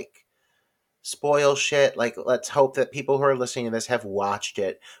to, like, spoil shit. Like, let's hope that people who are listening to this have watched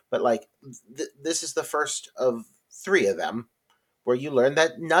it. But, like, this is the first of 3 of them where you learn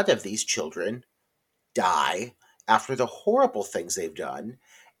that none of these children die after the horrible things they've done,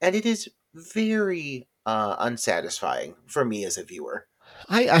 and it is very unsatisfying for me as a viewer.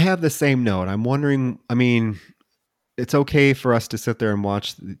 I have the same note. I'm wondering, I mean, it's okay for us to sit there and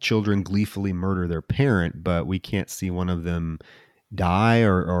watch the children gleefully murder their parent, but we can't see one of them die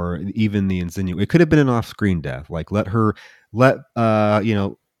or even the it could have been an off-screen death. Like let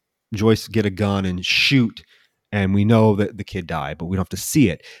Joyce get a gun and shoot, and we know that the kid died, but we don't have to see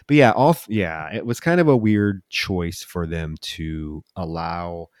it. But it was kind of a weird choice for them to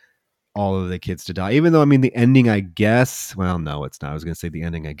allow all of the kids to die. Even though, I mean, the ending, I guess, well, no, it's not. I was going to say the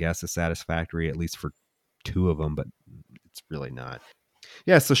ending, I guess, is satisfactory, at least for 2 of them, but it's really not.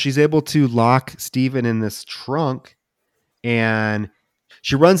 Yeah, so she's able to lock Steven in this trunk, and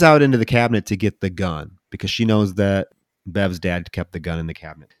she runs out into the cabinet to get the gun because she knows that Bev's dad kept the gun in the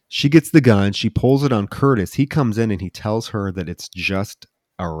cabinet. She gets the gun. She pulls it on Curtis. He comes in and he tells her that it's just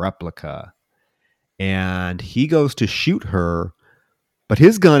a replica. And he goes to shoot her, but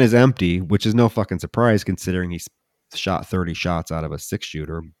his gun is empty, which is no fucking surprise considering he's shot 30 shots out of a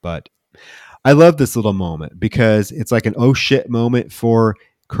 6-shooter. But I love this little moment because it's like an oh shit moment for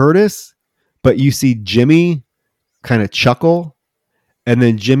Curtis, but you see Jimmy kind of chuckle And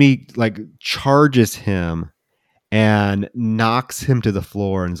then Jimmy like charges him and knocks him to the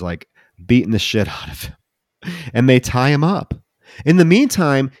floor and is like beating the shit out of him. And they tie him up. In the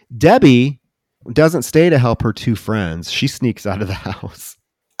meantime, Debbie doesn't stay to help her two friends. She sneaks out of the house.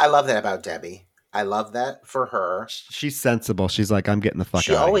 I love that about Debbie. I love that for her. She's sensible. She's like, I'm getting the fuck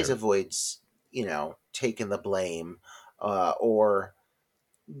She out of always here. avoids, taking the blame or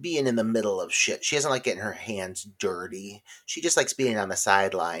being in the middle of shit. She doesn't like getting her hands dirty. She just likes being on the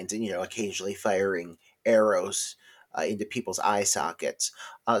sidelines and, occasionally firing arrows into people's eye sockets.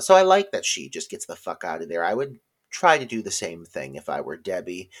 So I like that she just gets the fuck out of there. I would try to do the same thing if I were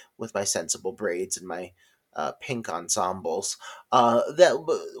Debbie with my sensible braids and my pink ensembles.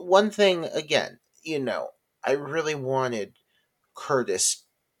 One thing, again, I really wanted Curtis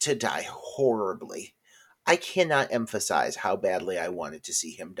to die horribly. I cannot emphasize how badly I wanted to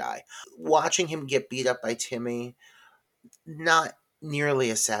see him die. Watching him get beat up by Timmy, not nearly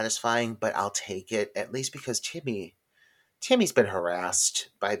as satisfying, but I'll take it, at least because Timmy's been harassed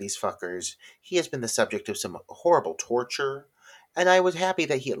by these fuckers. He has been the subject of some horrible torture, and I was happy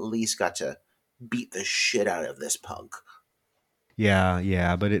that he at least got to beat the shit out of this punk.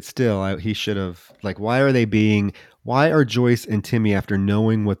 Yeah, but it's still, he should have, like, why are Joyce and Timmy, after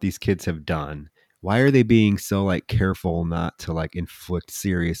knowing what these kids have done, why are they being so, like, careful not to, like, inflict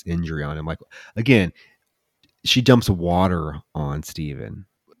serious injury on him? Like, again, she dumps water on Steven.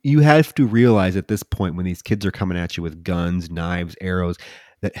 You have to realize at this point, when these kids are coming at you with guns, knives, arrows,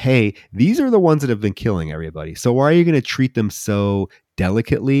 that, hey, these are the ones that have been killing everybody. So why are you going to treat them so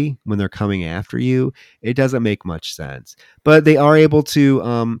delicately when they're coming after you? It doesn't make much sense. But they are able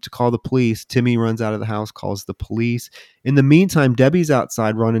to call the police. Timmy runs out of the house, calls the police. In the meantime, Debbie's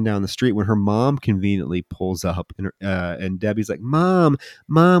outside running down the street when her mom conveniently pulls up, and Debbie's like, Mom,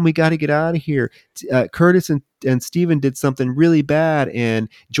 we got to get out of here. Curtis and Steven did something really bad, and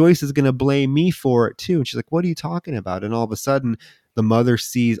Joyce is going to blame me for it too. And she's like, what are you talking about? And all of a sudden, the mother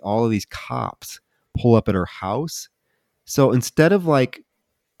sees all of these cops pull up at her house. So instead of like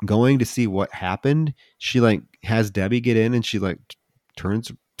going to see what happened, she like has Debbie get in, and she like turns,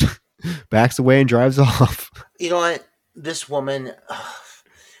 backs away and drives off. You know what? This woman,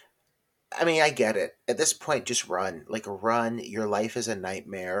 I mean, I get it. At this point, just run. Like, run. Your life is a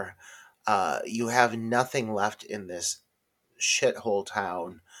nightmare. You have nothing left in this shithole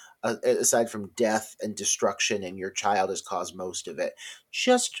town aside from death and destruction, and your child has caused most of it.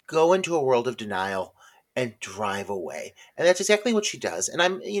 Just go into a world of denial and drive away. And that's exactly what she does. And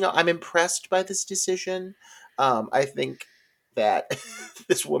I'm impressed by this decision. I think that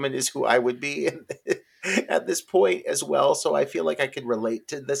this woman is who I would be at this point as well. So I feel like I can relate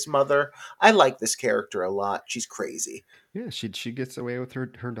to this mother. I like this character a lot. She's crazy. Yeah, she gets away with her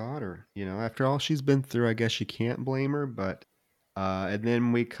daughter. After all she's been through, I guess you can't blame her. But and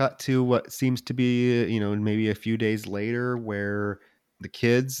then we cut to what seems to be, maybe a few days later, where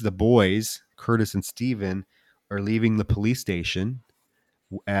the boys, Curtis and Steven, are leaving the police station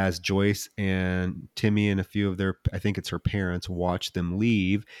as Joyce and Timmy and a few of their, I think it's her parents, watch them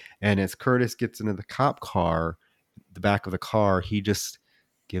leave. And as Curtis gets into the cop car, the back of the car, he just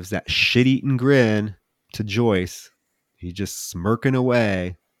gives that shit-eating grin to Joyce. He's just smirking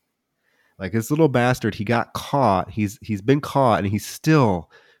away. Like, this little bastard, he got caught. He's been caught, and he's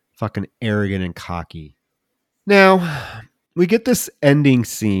still fucking arrogant and cocky. Now, we get this ending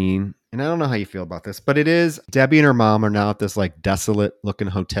scene, and I don't know how you feel about this, but it is Debbie and her mom are now at this like desolate looking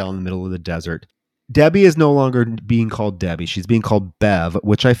hotel in the middle of the desert. Debbie is no longer being called Debbie. She's being called Bev,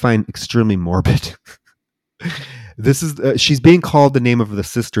 which I find extremely morbid. She's being called the name of the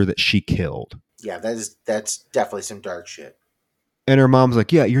sister that she killed. Yeah, that's definitely some dark shit. And her mom's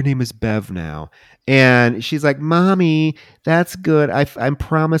like, yeah, your name is Bev now. And she's like, Mommy, that's good. I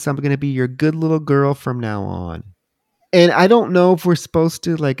promise I'm going to be your good little girl from now on. And I don't know if we're supposed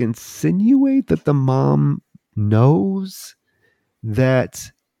to like insinuate that the mom knows that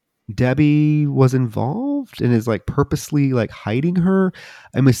Debbie was involved and is like purposely like hiding her.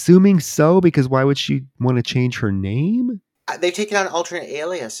 I'm assuming so, because why would she want to change her name? They've taken on alternate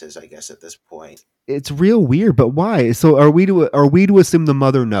aliases, I guess, at this point. It's real weird, but why? So are we to assume the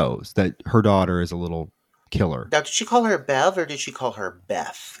mother knows that her daughter is a little killer? Now, did she call her Bev or did she call her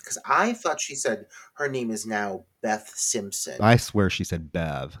Beth? Because I thought she said her name is now Beth Simpson. I swear she said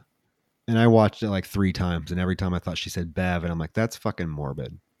Bev. And I watched it like 3 times, and every time I thought she said Bev, and I'm like, that's fucking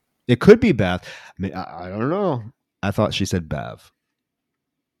morbid. It could be Beth. I mean, I don't know. I thought she said Bev.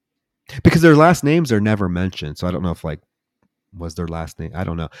 Because their last names are never mentioned, so I don't know if like was their last name. I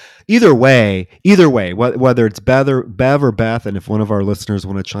don't know. Either way, whether it's Bev or Beth, and if one of our listeners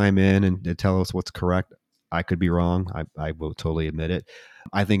want to chime in and tell us what's correct, I could be wrong. I will totally admit it.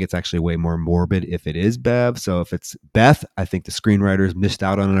 I think it's actually way more morbid if it is Bev. So if it's Beth, I think the screenwriters missed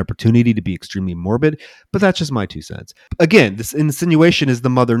out on an opportunity to be extremely morbid. But that's just my 2 cents. Again, this insinuation is the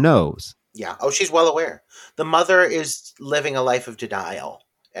mother knows. Yeah. Oh, she's well aware. The mother is living a life of denial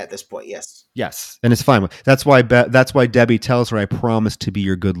at this point. Yes. Yes, and it's fine. That's why that's why Debbie tells her, "I promise to be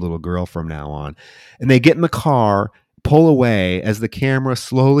your good little girl from now on." And they get in the car, pull away as the camera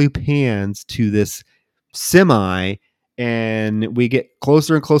slowly pans to this semi, and we get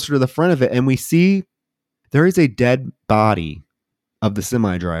closer and closer to the front of it, and we see there is a dead body of the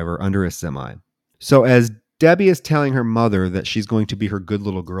semi driver under a semi. So as Debbie is telling her mother that she's going to be her good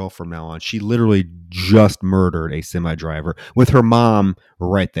little girl from now on, she literally just murdered a semi driver with her mom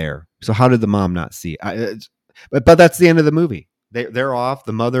right there. So how did the mom not see? But that's the end of the movie. They're off.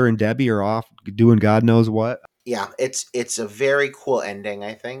 The mother and Debbie are off doing God knows what. Yeah, it's a very cool ending,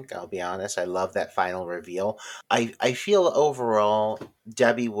 I think. I'll be honest. I love that final reveal. I feel overall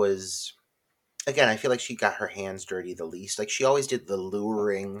Debbie was, again, I feel like she got her hands dirty the least. Like she always did the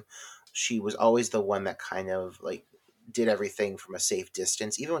luring. She was always the one that kind of like did everything from a safe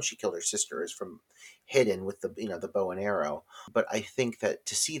distance. Even when she killed her sister, is from hidden with the the bow and arrow. But I think that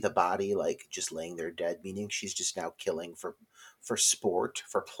to see the body like just laying there dead, meaning she's just now killing for sport,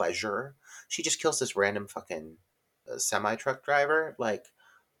 for pleasure. She just kills this random fucking semi truck driver. Like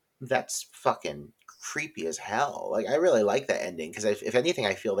that's fucking creepy as hell. Like I really like that ending because if anything,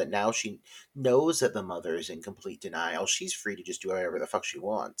 I feel that now she knows that the mother is in complete denial. She's free to just do whatever the fuck she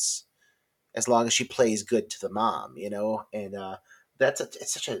wants, as long as she plays good to the mom, And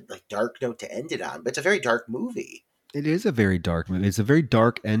it's such a like dark note to end it on, but it's a very dark movie. It is a very dark movie. It's a very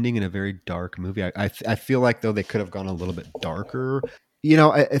dark ending and a very dark movie. I feel like though they could have gone a little bit darker.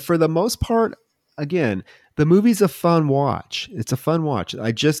 For the most part, again, the movie's a fun watch. It's a fun watch.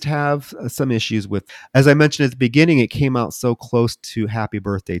 I just have some issues with, as I mentioned at the beginning, it came out so close to Happy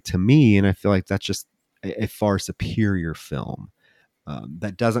Birthday to Me, and I feel like that's just a far superior film.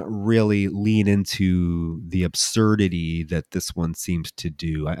 That doesn't really lean into the absurdity that this one seems to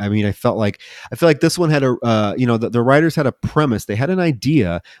do. I mean, I feel like this one had the writers had a premise. They had an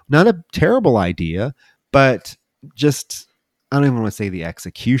idea, not a terrible idea, but just, I don't even want to say the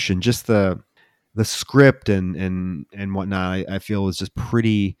execution, just the script and whatnot. I feel was just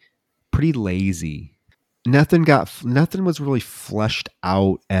pretty lazy. Nothing was really fleshed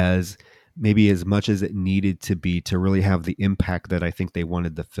out as maybe as much as it needed to be to really have the impact that I think they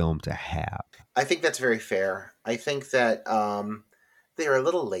wanted the film to have. I think that's very fair. I think that they are a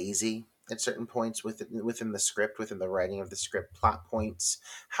little lazy at certain points within the script, within the writing of the script, plot points,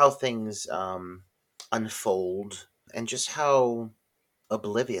 how things unfold, and just how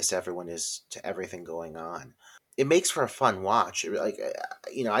oblivious everyone is to everything going on. It makes for a fun watch.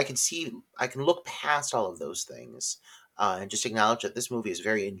 I can look past all of those things and just acknowledge that this movie is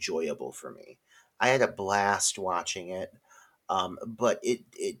very enjoyable for me. I had a blast watching it, but it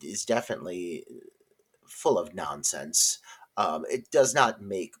is definitely full of nonsense. It does not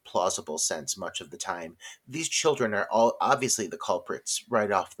make plausible sense much of the time. These children are all obviously the culprits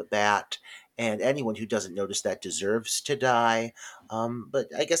right off the bat, and anyone who doesn't notice that deserves to die. But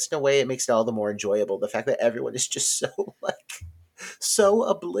I guess in a way, it makes it all the more enjoyable. The fact that everyone is just so so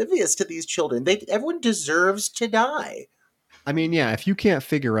oblivious to these children. Everyone deserves to die. I mean, yeah, if you can't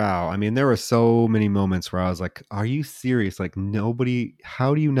figure out, I mean, there were so many moments where I was like, are you serious? Like nobody,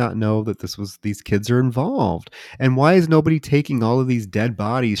 how do you not know that these kids are involved? And why is nobody taking all of these dead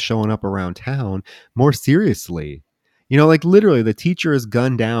bodies showing up around town more seriously? Like literally the teacher is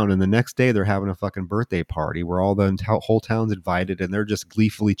gunned down and the next day they're having a fucking birthday party where all the whole town's invited and they're just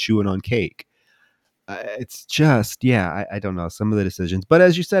gleefully chewing on cake. It's just, yeah, I don't know some of the decisions, but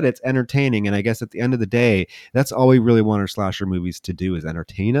as you said, it's entertaining. And I guess at the end of the day, that's all we really want our slasher movies to do is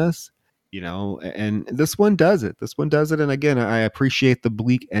entertain us, and this one does it. And again, I appreciate the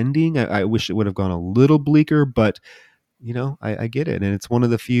bleak ending. I wish it would have gone a little bleaker, but I get it. And it's one of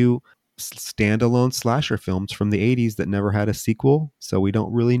the few standalone slasher films from the 80s that never had a sequel. So we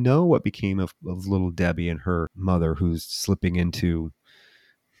don't really know what became of little Debbie and her mother, who's slipping into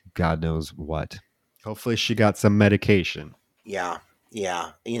God knows what. Hopefully she got some medication. Yeah,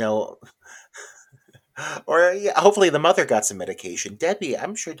 yeah. Or yeah, hopefully the mother got some medication. Debbie,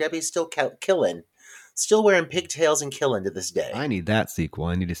 I'm sure Debbie's still killing, still wearing pigtails and killing to this day. I need that sequel.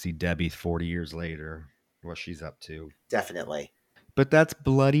 I need to see Debbie 40 years later, what she's up to. Definitely. But that's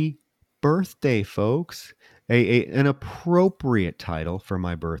Bloody Birthday, folks. An appropriate title for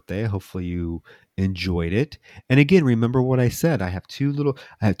my birthday. Hopefully you enjoyed it. And again, remember what I said. I have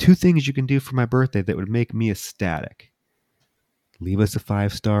two things you can do for my birthday that would make me ecstatic. Leave us a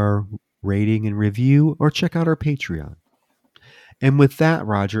 5-star rating and review, or check out our Patreon. And with that,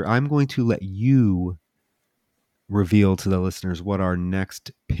 Roger, I'm going to let you reveal to the listeners what our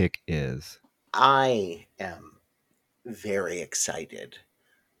next pick is. I am very excited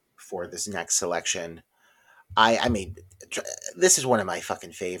for this next selection. I mean, this is one of my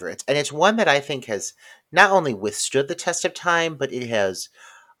fucking favorites, and it's one that I think has not only withstood the test of time, but it has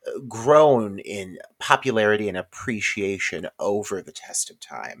grown in popularity and appreciation over the test of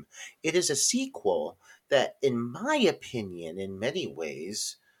time. It is a sequel that, in my opinion, in many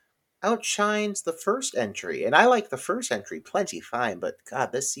ways, outshines the first entry. And I like the first entry plenty fine, but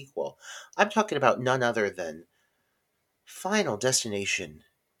God, this sequel, I'm talking about none other than Final Destination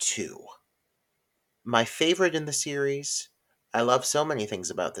 2. My favorite in the series. I love so many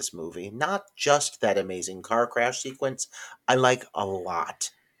things about this movie, not just that amazing car crash sequence. I like a lot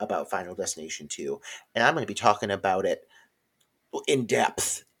about Final Destination 2, and I'm going to be talking about it in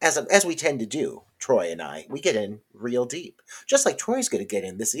depth, as we tend to do, Troy and I. We get in real deep, just like Troy's going to get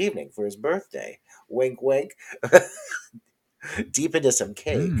in this evening for his birthday. Wink, wink. Deep into some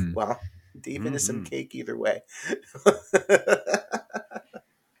cake. Well, deep into some cake either way.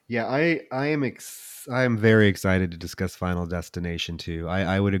 Yeah, I am very excited to discuss Final Destination 2.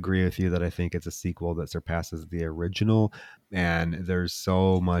 I would agree with you that I think it's a sequel that surpasses the original, and there's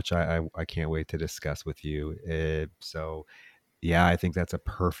so much I can't wait to discuss with you. So yeah, I think that's a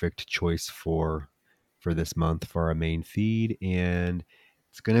perfect choice for this month for our main feed, and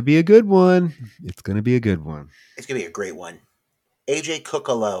it's gonna be a good one. It's gonna be a good one. It's going to be a great one. AJ Cook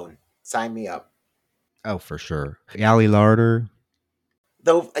alone. Sign me up. Oh, for sure. Ali Larder.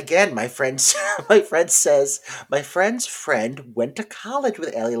 Though again, my friend's friend's friend went to college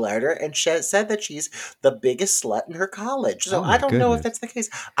with Ellie Larder and said that she's the biggest slut in her college. So I don't know if that's the case.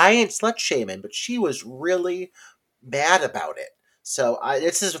 I ain't slut shaming, but she was really mad about it. So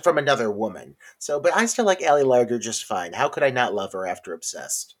this is from another woman. So, but I still like Ellie Larder just fine. How could I not love her after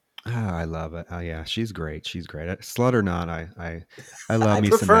Obsessed? Oh, I love it. Oh yeah, she's great. She's great. Slut or not, I love I me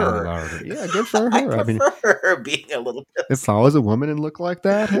some Ali Larder. Yeah, good for her. I prefer her being a little. If I was a woman and looked like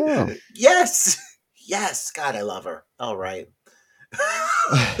that, hell. Yes. God, I love her. All right.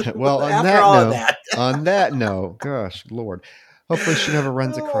 Well, on that note, gosh, Lord, hopefully she never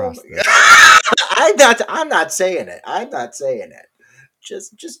runs across this. I'm not saying it. I'm not saying it.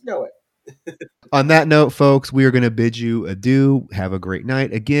 Just know it. On that note, folks, we are going to bid you adieu. Have a great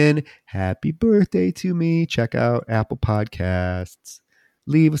night. Again, happy birthday to me. Check out Apple Podcasts.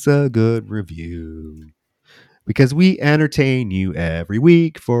 Leave us a good review, because we entertain you every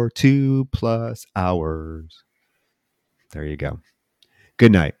week for 2+ hours. There you go.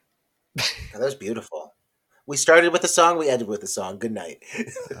 Good night. Oh, that was beautiful. We started with a song. We ended with a song. Good night.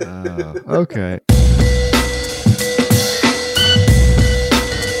 Okay.